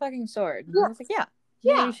should buy a fucking sword. And I was like,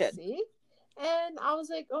 yeah, we should. See? And I was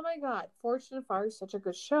like, oh my god, Forged in Fire is such a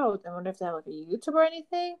good show. I wonder if they have like a YouTube or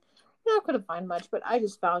anything. I couldn't find much, but I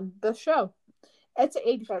just found the show. It's an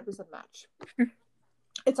 85% match.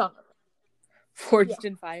 It's on there. Forged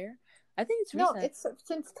in Fire? I think it's recent. No, it's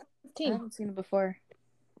since 2015. I haven't seen it before.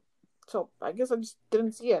 So I guess I just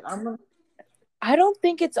didn't see it. I don't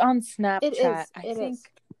think it's on Snapchat. It is. I think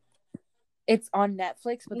it's on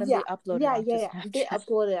Netflix, but then they upload it onto Snapchat. They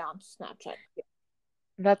upload it on Snapchat. Yeah.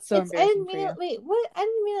 That's so embarrassing for you. Wait, what? I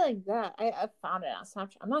didn't mean it like that. I found it on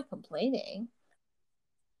Snapchat. I'm not complaining.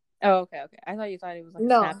 Oh, okay. I thought you thought it was like a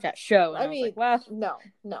Snapchat show. And I mean, was like, well,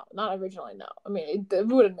 no, not originally. No, I mean, it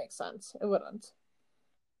wouldn't make sense. It wouldn't.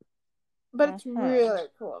 But it's really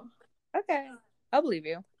cool. Okay, I'll believe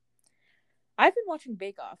you. I've been watching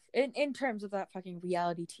Bake Off in terms of that fucking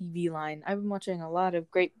reality TV line. I've been watching a lot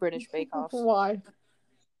of Great British Bake Offs. Why?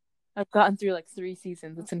 I've gotten through like 3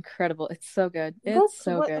 seasons. It's incredible. It's so good. It's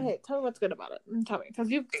so good. Hey, tell me what's good about it. Tell me,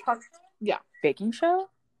 because you've talked. Yeah, baking show.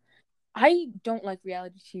 I don't like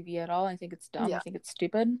reality TV at all. I think it's dumb. I think it's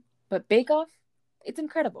stupid. But Bake Off, it's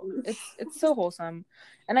incredible. It's so wholesome,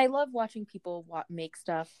 and I love watching people make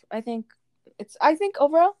stuff. I think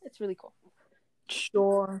overall it's really cool.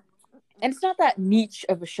 Sure. And it's not that niche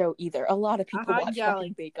of a show either. A lot of people watch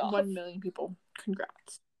fucking Bake Off. 1 million people.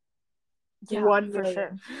 Congrats. Yeah, 1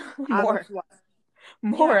 million. For sure.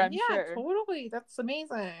 More. I'm sure. Yeah, totally. That's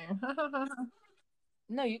amazing.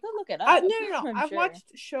 No, you can look it up. No. I've watched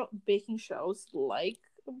baking shows like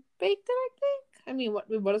Baked It, I think. I mean,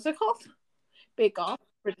 what is it called? Bake Off.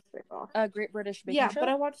 British Bake Off. Great British Baking Show? Yeah, but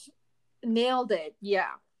I watched Nailed It.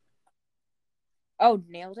 Yeah. Oh,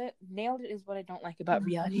 Nailed It? Nailed It is what I don't like about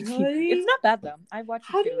reality TV. It's not bad, though. I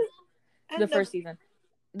watched the first season.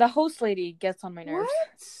 The host lady gets on my nerves.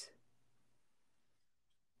 What?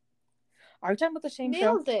 Are we talking about the same show?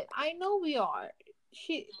 Nailed It. I know we are.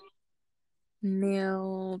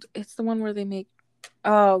 Nailed. It's the one where they make.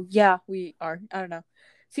 Oh yeah, we are. I don't know.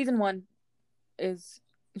 Season 1 is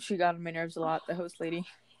she got on my nerves a lot. The host lady.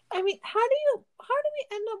 I mean, how do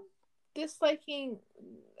we end up disliking?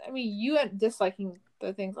 I mean, you end disliking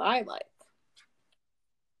the things I like.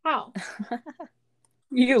 How?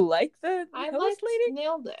 You like the host lady?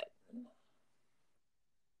 Nailed It.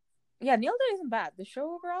 Yeah, Nailed It isn't bad. The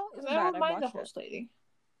show overall isn't bad. I don't mind the host lady.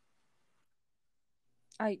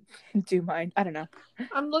 I do mind. I don't know.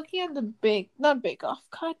 I'm looking at the not Bake Off.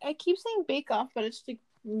 God, I keep saying Bake Off, but it's the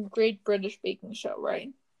Great British Baking Show, right?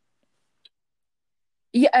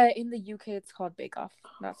 Yeah, in the UK it's called Bake Off.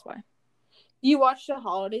 That's why. You watched the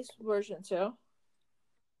holidays version too?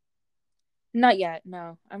 Not yet.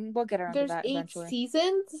 No, we'll get around to There's that 8 eventually.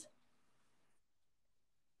 seasons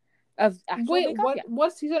Of actual Wait, Bake Off? Yeah.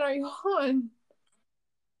 what season are you on?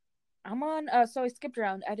 I'm on. So I skipped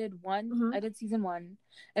around. I did one. Mm-hmm. I did season 1,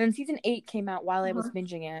 and then season 8 came out while I was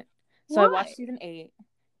binging it. So Why? I watched season 8,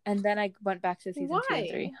 and then I went back to season 2 and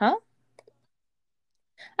 3. Huh?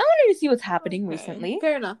 I wanted to see what's happening recently.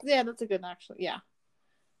 Fair enough. Yeah, that's a good actually. Yeah,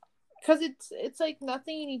 because it's like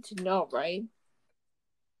nothing you need to know, right?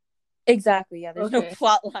 Exactly. Yeah, there's no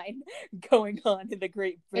plot line going on in the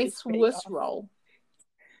Great British Swiss roll.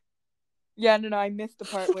 Yeah, no, I missed the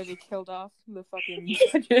part where they killed off the fucking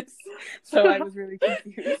judges, so I was really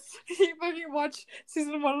confused. When you watch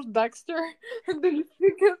season 1 of Dexter, and then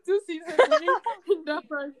you get to season 3, and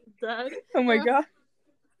Dexter is dead. Oh my god.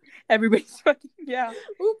 Everybody's fucking, yeah.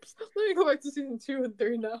 Oops, let me go back to season 2 and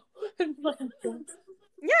 3 now. Yeah,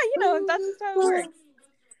 you know, that's just how it works.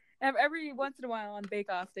 Every once in a while on Bake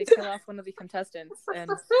Off, they kill off one of the contestants, and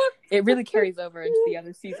it really carries over into the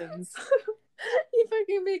other seasons. You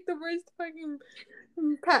fucking make the worst fucking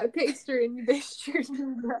pastry and they shoot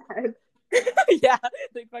your head. Yeah,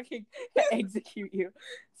 they fucking execute you.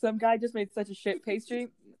 Some guy just made such a shit pastry,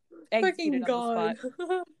 executed fucking on the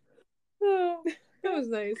spot. Oh, that was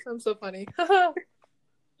nice. I'm so funny. That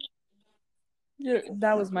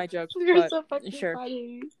was my joke. You're so fucking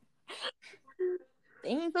funny.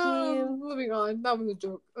 Thank you. Moving on. That was a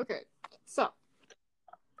joke. Okay, so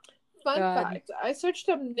fun fact. I searched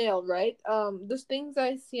up nail, right? The things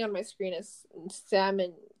I see on my screen is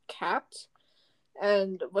salmon cat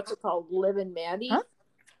and what's it called? Liv and Maddie. Huh?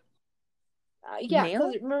 Yeah,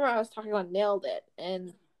 because remember I was talking about Nailed It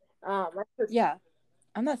and yeah.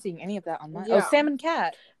 I'm not seeing any of that on mine. Yeah. Oh, Salmon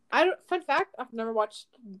Cat. Fun fact, I've never watched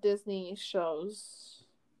Disney shows.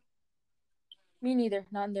 Me neither.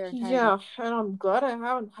 Not in their entirety. Yeah, and I'm glad I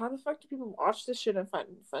haven't. How the fuck do people watch this shit and find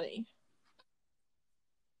it funny?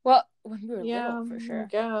 Well, when we were little, for sure. I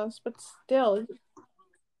guess, but still.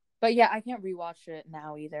 But yeah, I can't rewatch it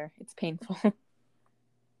now either. It's painful.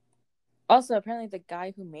 Also, apparently the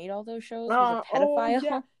guy who made all those shows was a pedophile. Oh,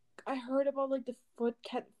 yeah. I heard about like the foot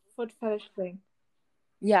fetish thing.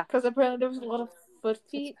 Yeah. Because apparently there was a lot of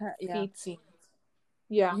feet scenes.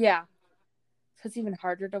 Yeah. Yeah. So it's even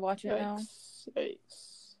harder to watch it now.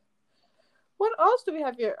 Yikes. What else do we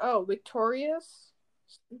have here? Oh, Victorious.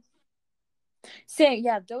 Saying,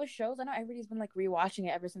 yeah, those shows, I know everybody's been like rewatching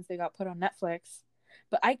it ever since they got put on Netflix.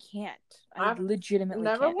 But I can't. I legitimately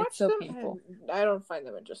never can't. It's so them, painful. I don't find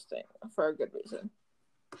them interesting for a good reason.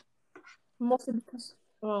 Mostly because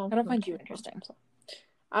I don't find you interesting. So.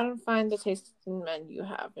 I don't find the taste in men you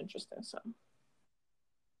have interesting. So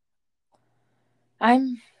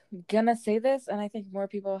I'm gonna say this, and I think more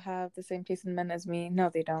people have the same taste in men as me. No,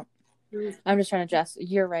 they don't. I'm just trying to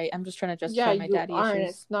you're right. I'm just trying to justify my daddy issues. And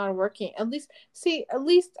it's not working. At least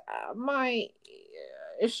my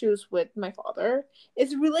issues with my father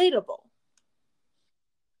is relatable.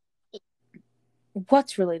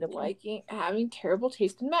 What's relatable? Liking having terrible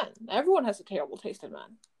taste in men. Everyone has a terrible taste in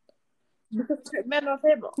men. Because men are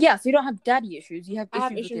terrible. Yeah, so you don't have daddy issues. You have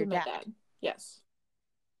issues with your dad. Yes.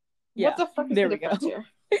 Yeah. What the fuck is the difference here?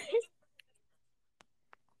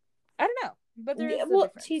 I don't know. But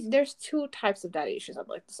there's 2 types of daddy issues, I'd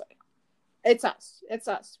like to say. It's us.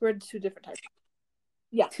 We're 2 different types.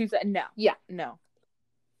 Yeah. No. Yeah. No.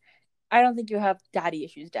 I don't think you have daddy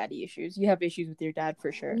issues. You have issues with your dad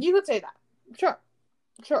for sure. You could say that.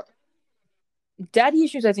 Sure. Daddy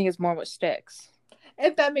issues, I think, is more what sticks.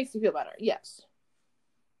 If that makes you feel better, yes.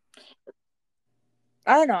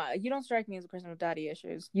 I don't know. You don't strike me as a person with daddy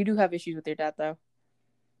issues. You do have issues with your dad, though.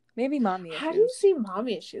 Maybe mommy issues. How do you see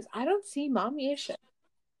mommy issues? I don't see mommy issues.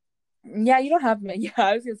 Yeah, you don't have. Yeah,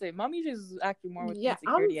 I was gonna say mommy issues is actually more with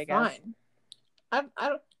insecurity. I guess. Fine. I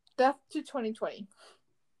don't. Death to 2020.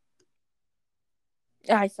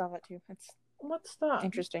 Yeah, I saw that too. What's that?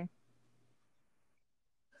 Interesting.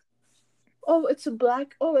 Oh, it's a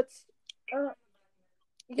black. Oh, it's.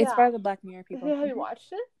 It's by the Black Mirror people. Have you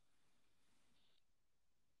watched it?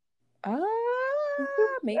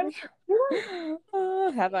 Maybe.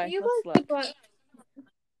 Have I? Let's look.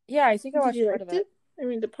 Yeah, I think I watched part of it. I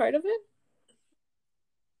mean, the part of it?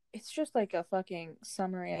 It's just like a fucking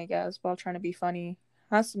summary, I guess, while trying to be funny.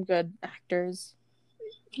 Has some good actors.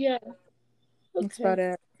 Yeah. Okay. That's about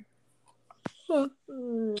it. No,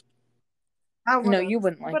 you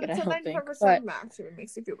wouldn't like it, I don't think. But it's a 95% max if it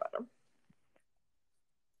makes you feel better.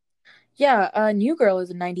 Yeah, New Girl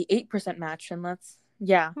is a 98% match, and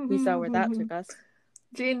we saw where that took us.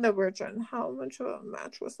 Jane the Virgin, how much of a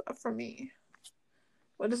match was that for me?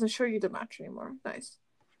 Well, it doesn't show you the match anymore. Nice.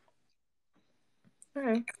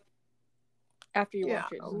 Okay. After you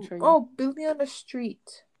watch it, it doesn't show you. Oh, Billy on the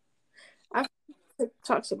Street. After it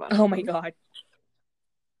talks about it. Oh my god.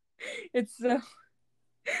 It's so...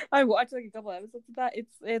 I watched like a couple episodes of that.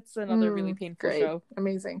 It's another really painful show.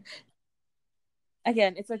 Amazing.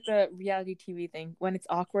 Again, it's like the reality TV thing. When it's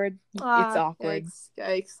awkward, it's awkward.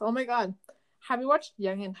 Yikes. Oh my god. Have you watched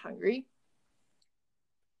Young and Hungry?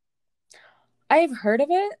 I've heard of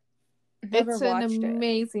it. Never it's watched an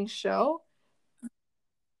amazing show.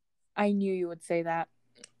 I knew you would say that.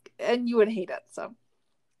 And you would hate it, so.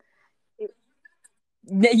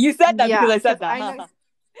 You said that because I said that.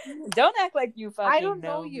 Don't act like you fucking I don't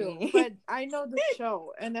know you, me. but I know the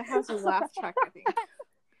show, and it has a laugh track, I think.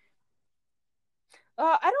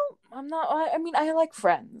 I mean, I like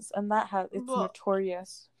Friends, and it's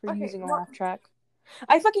notorious for using a laugh track.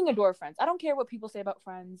 I fucking adore Friends. I don't care what people say about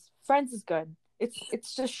Friends. Friends is good.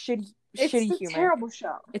 It's just shitty humor. It's a terrible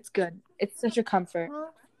show. It's good. It's such a comfort.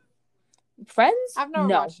 Friends? I've never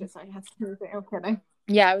watched this. I have to say. I'm kidding.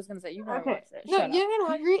 Yeah, I was gonna say you've never watched it. No, Young and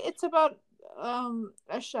Hungry. It's about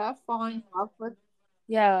a chef falling in love with.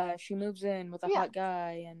 Yeah, she moves in with a hot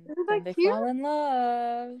guy, and then they fall in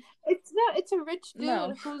love. It's a rich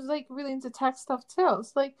dude who's like really into tech stuff too.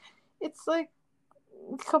 It's like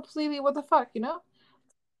completely what the fuck, you know?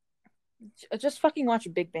 Just fucking watch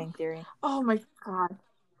Big Bang Theory. Oh my god,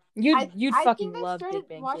 you'd fucking love Big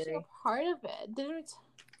Bang Theory. I watching a part of it. Didn't?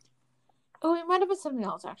 Oh, it might have been something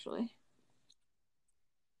else actually.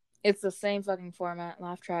 It's the same fucking format,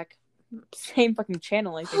 laugh track, same fucking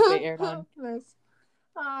channel. I think they aired on. Nice.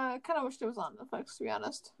 I kind of wish it was on Netflix, to be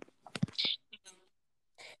honest.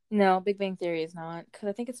 No, Big Bang Theory is not, because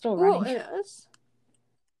I think it's still running. Oh, it is?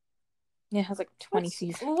 Yeah, it has like 20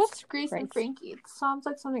 seasons. What's Grace and Frankie? It sounds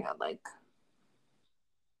like something I like.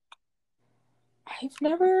 I've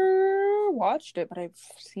never watched it, but I've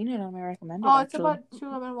seen it on my recommended. Oh, it's about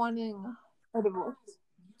two women wanting a divorce.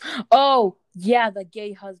 Oh, yeah, the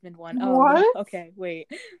gay husband one. Oh, what? Yeah. Okay, wait.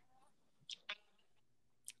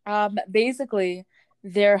 Basically,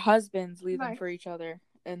 their husbands leave them for each other,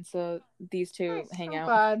 and so these two hang out.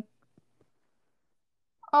 Bad.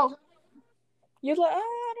 Oh, you'd like? I don't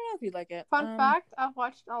know if you'd like it. Fun fact: I've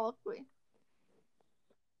watched all of Glee.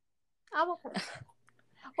 I'm okay.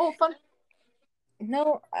 Oh, fun.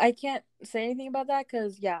 No, I can't say anything about that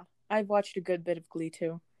because I've watched a good bit of Glee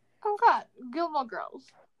too. Oh God, Gilmore Girls.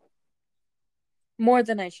 More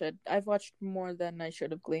than I should. I've watched more than I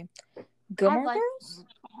should of Glee. Gilmore Girls?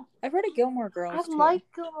 I've heard of Gilmore Girls too. I like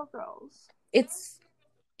Gilmore Girls. It's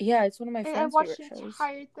one of my friends' favorite shows. I watched the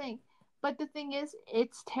entire thing, but the thing is,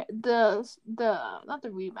 it's the not the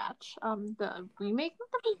rematch, the remake,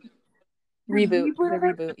 reboot. The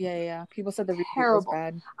reboot. Yeah. People said the reboot was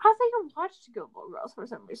bad. I think I watched Gilmore Girls for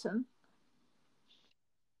some reason.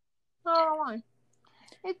 I don't know why.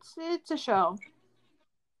 It's a show.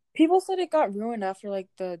 People said it got ruined after like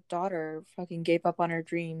the daughter fucking gave up on her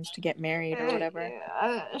dreams to get married or whatever.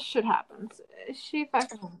 Shit happens. She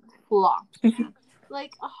fucking flopped.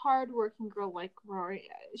 Like a hardworking girl like Rory,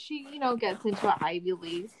 she gets into an Ivy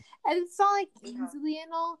League, and it's not like easily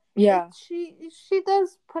and all. Yeah, she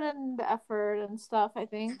does put in the effort and stuff. I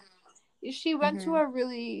think she went to a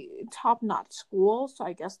really top-notch school, so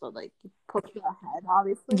I guess they'll like put her ahead,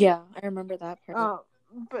 obviously. Yeah, I remember that part.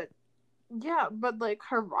 But like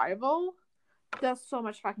her rival does so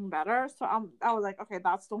much fucking better. So I was like, okay,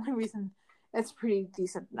 that's the only reason it's pretty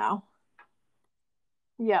decent now.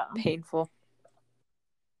 Yeah. Painful.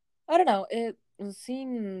 I don't know. It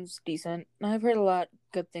seems decent. I've heard a lot of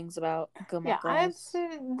good things about Gilmore Girls.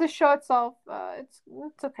 The show itself, it's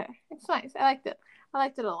okay. It's nice. I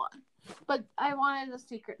liked it a lot. But I wanted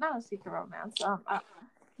not a secret romance.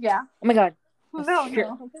 Yeah. Oh my god.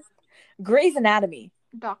 No. Grey's Anatomy.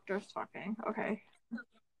 Doctors fucking. Okay.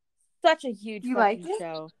 Such a huge fucking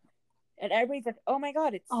show. And everybody's like, oh my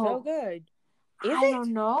god, it's so good. I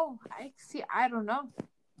don't know. I don't know.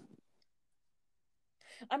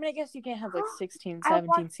 I mean, I guess you can't have like 16,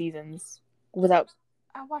 17 seasons without...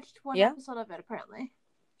 I watched one episode of it, apparently.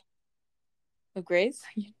 Of Grey's?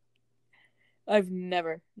 I've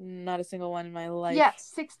never. Not a single one in my life. Yeah,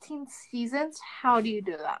 16 seasons? How do you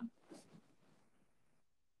do that?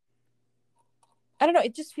 I don't know.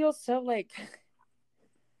 It just feels so like...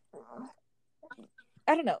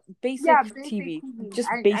 I don't know. Basic TV. Just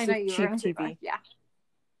basic cheap TV. Yeah.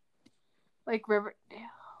 Like Riverdale.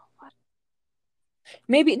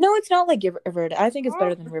 Maybe no, it's not like Riverdale. I think it's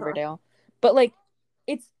better than Riverdale, but like,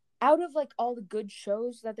 it's out of like all the good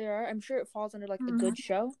shows that there are, I'm sure it falls under like a good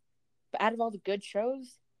show. But out of all the good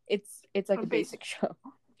shows, it's like a basic show.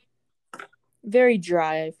 Very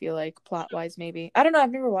dry, I feel like, plot-wise, maybe. I don't know,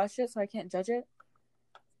 I've never watched it, so I can't judge it.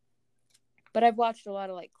 But I've watched a lot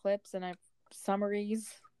of like clips and I've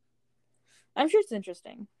summaries. I'm sure it's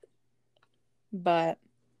interesting. But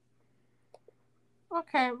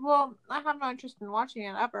okay, well, I have no interest in watching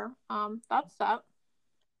it ever. That's that.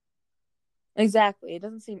 Exactly, it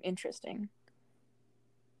doesn't seem interesting.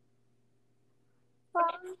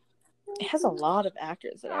 It has a lot of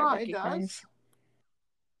actors that I recognize. It does?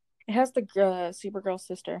 It has the Supergirl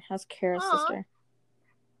sister. It has Kara's sister.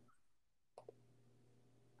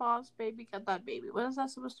 Boss Baby got that baby. What is that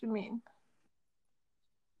supposed to mean?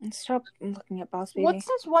 Stop looking at Boss Baby. What's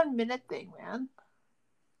this 1 minute thing, man?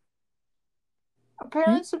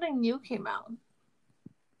 Apparently something new came out.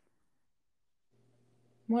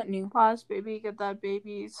 What new? Boss Baby got that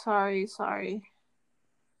baby. Sorry.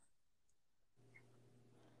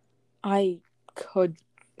 I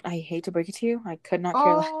hate to break it to you, I could not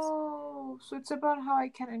care less. Oh, so it's about how I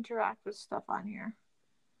can interact with stuff on here.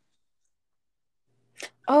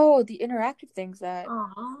 Oh, the interactive things that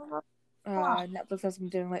Netflix has been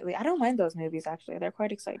doing lately. I don't mind those movies, actually. They're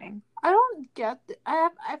quite exciting. I don't get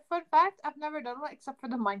fun fact, I've never done one except for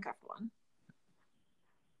the Minecraft one.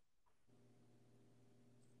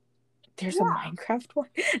 There's a Minecraft one?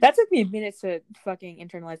 That took me minutes to fucking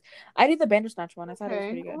internalize. I did the Bandersnatch one. I thought it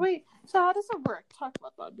was pretty good. Wait, so how does it work? Talk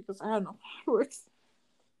about that, because I don't know how it works.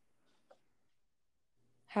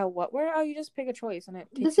 How what? Where? Oh, you just pick a choice and it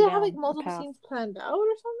takes Does you it down have like multiple scenes planned out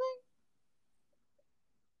or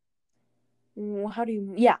something? How do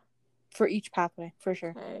you? Yeah, for each pathway, for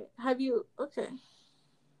sure. Okay. Have you? Okay.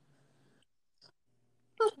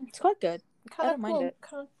 It's quite good. I don't mind it.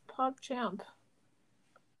 Kind of PogChamp.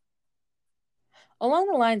 Along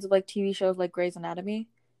the lines of like TV shows like Grey's Anatomy,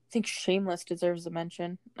 I think Shameless deserves a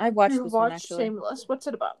mention. I've watched this one actually. Shameless. What's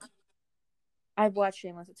it about? I've watched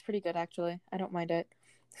Shameless. It's pretty good actually. I don't mind it.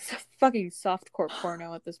 It's a fucking softcore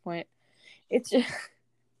porno at this point. It's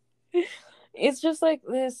just like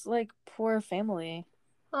this like poor family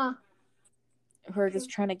who are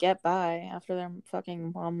just trying to get by after their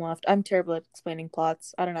fucking mom left. I'm terrible at explaining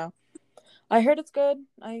plots. I don't know. I heard it's good.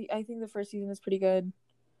 I think the first season is pretty good.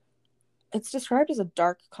 It's described as a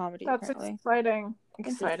dark comedy. That's apparently.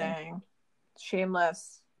 Exciting.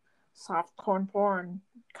 Shameless, softcore porn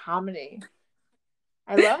comedy.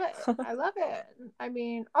 I love it. I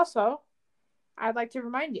mean, also, I'd like to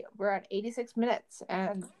remind you, we're at 86 minutes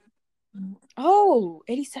and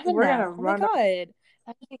 87 we're now. Oh my god.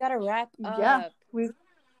 I think we gotta wrap up. Yeah.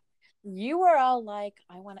 You were all like,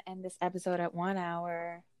 I want to end this episode at 1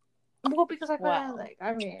 hour. Well, because I was like,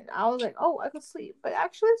 oh, I could sleep. But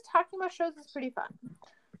actually, talking about shows is pretty fun.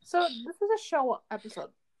 So this was a show episode,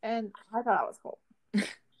 and I thought it was cool.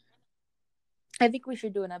 I think we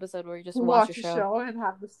should do an episode where you just watch a show and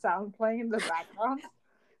have the sound playing in the background.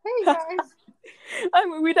 Hey guys. I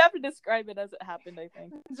mean, we'd have to describe it as it happened, I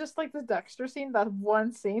think. Just like the Dexter scene, that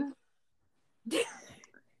one scene.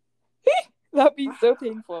 That'd be so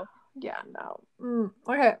painful. Yeah, no.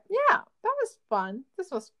 Okay, yeah, that was fun. This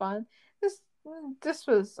was fun. This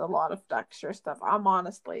was a lot of Dexter stuff. I'm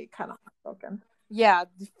honestly kind of heartbroken. Yeah,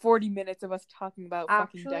 40 minutes of us talking about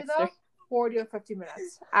fucking Dexter. Though, 40 or 50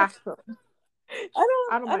 minutes. Actually.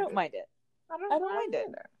 I don't mind it. I don't mind it.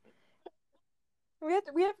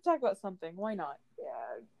 We have to talk about something. Why not?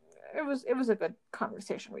 Yeah, it was a good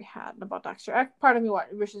conversation we had about Dexter. Part of me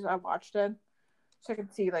wishes I watched it so I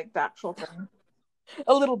could see like the actual thing.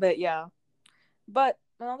 A little bit, yeah. But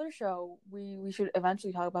another show we should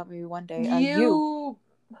eventually talk about maybe one day. You.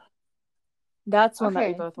 That's one that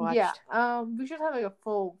we both watched. Yeah. We should have like a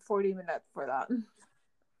full 40 minutes for that.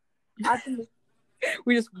 I think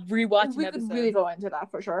we just rewatch. We could really go into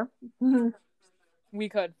that for sure. We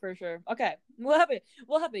could for sure. Okay, we'll have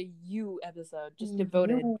a you episode just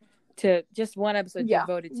devoted to just one episode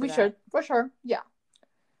devoted to that. We should for sure. Yeah.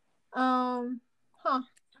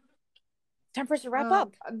 Time for us to wrap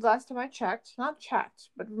up. Last time I not checked,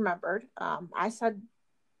 but remembered. I said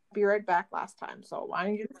be right back last time. So why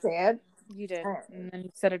don't you say it? You did, and then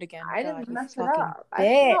you said it again. I didn't mess it up.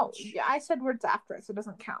 I said words after it, so it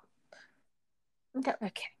doesn't count.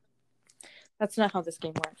 Okay. That's not how this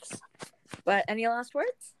game works. But any last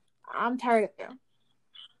words? I'm tired of you.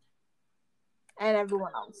 And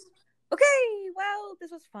everyone else. Okay, well,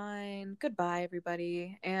 this was fine. Goodbye,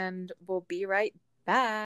 everybody. And we'll be right back.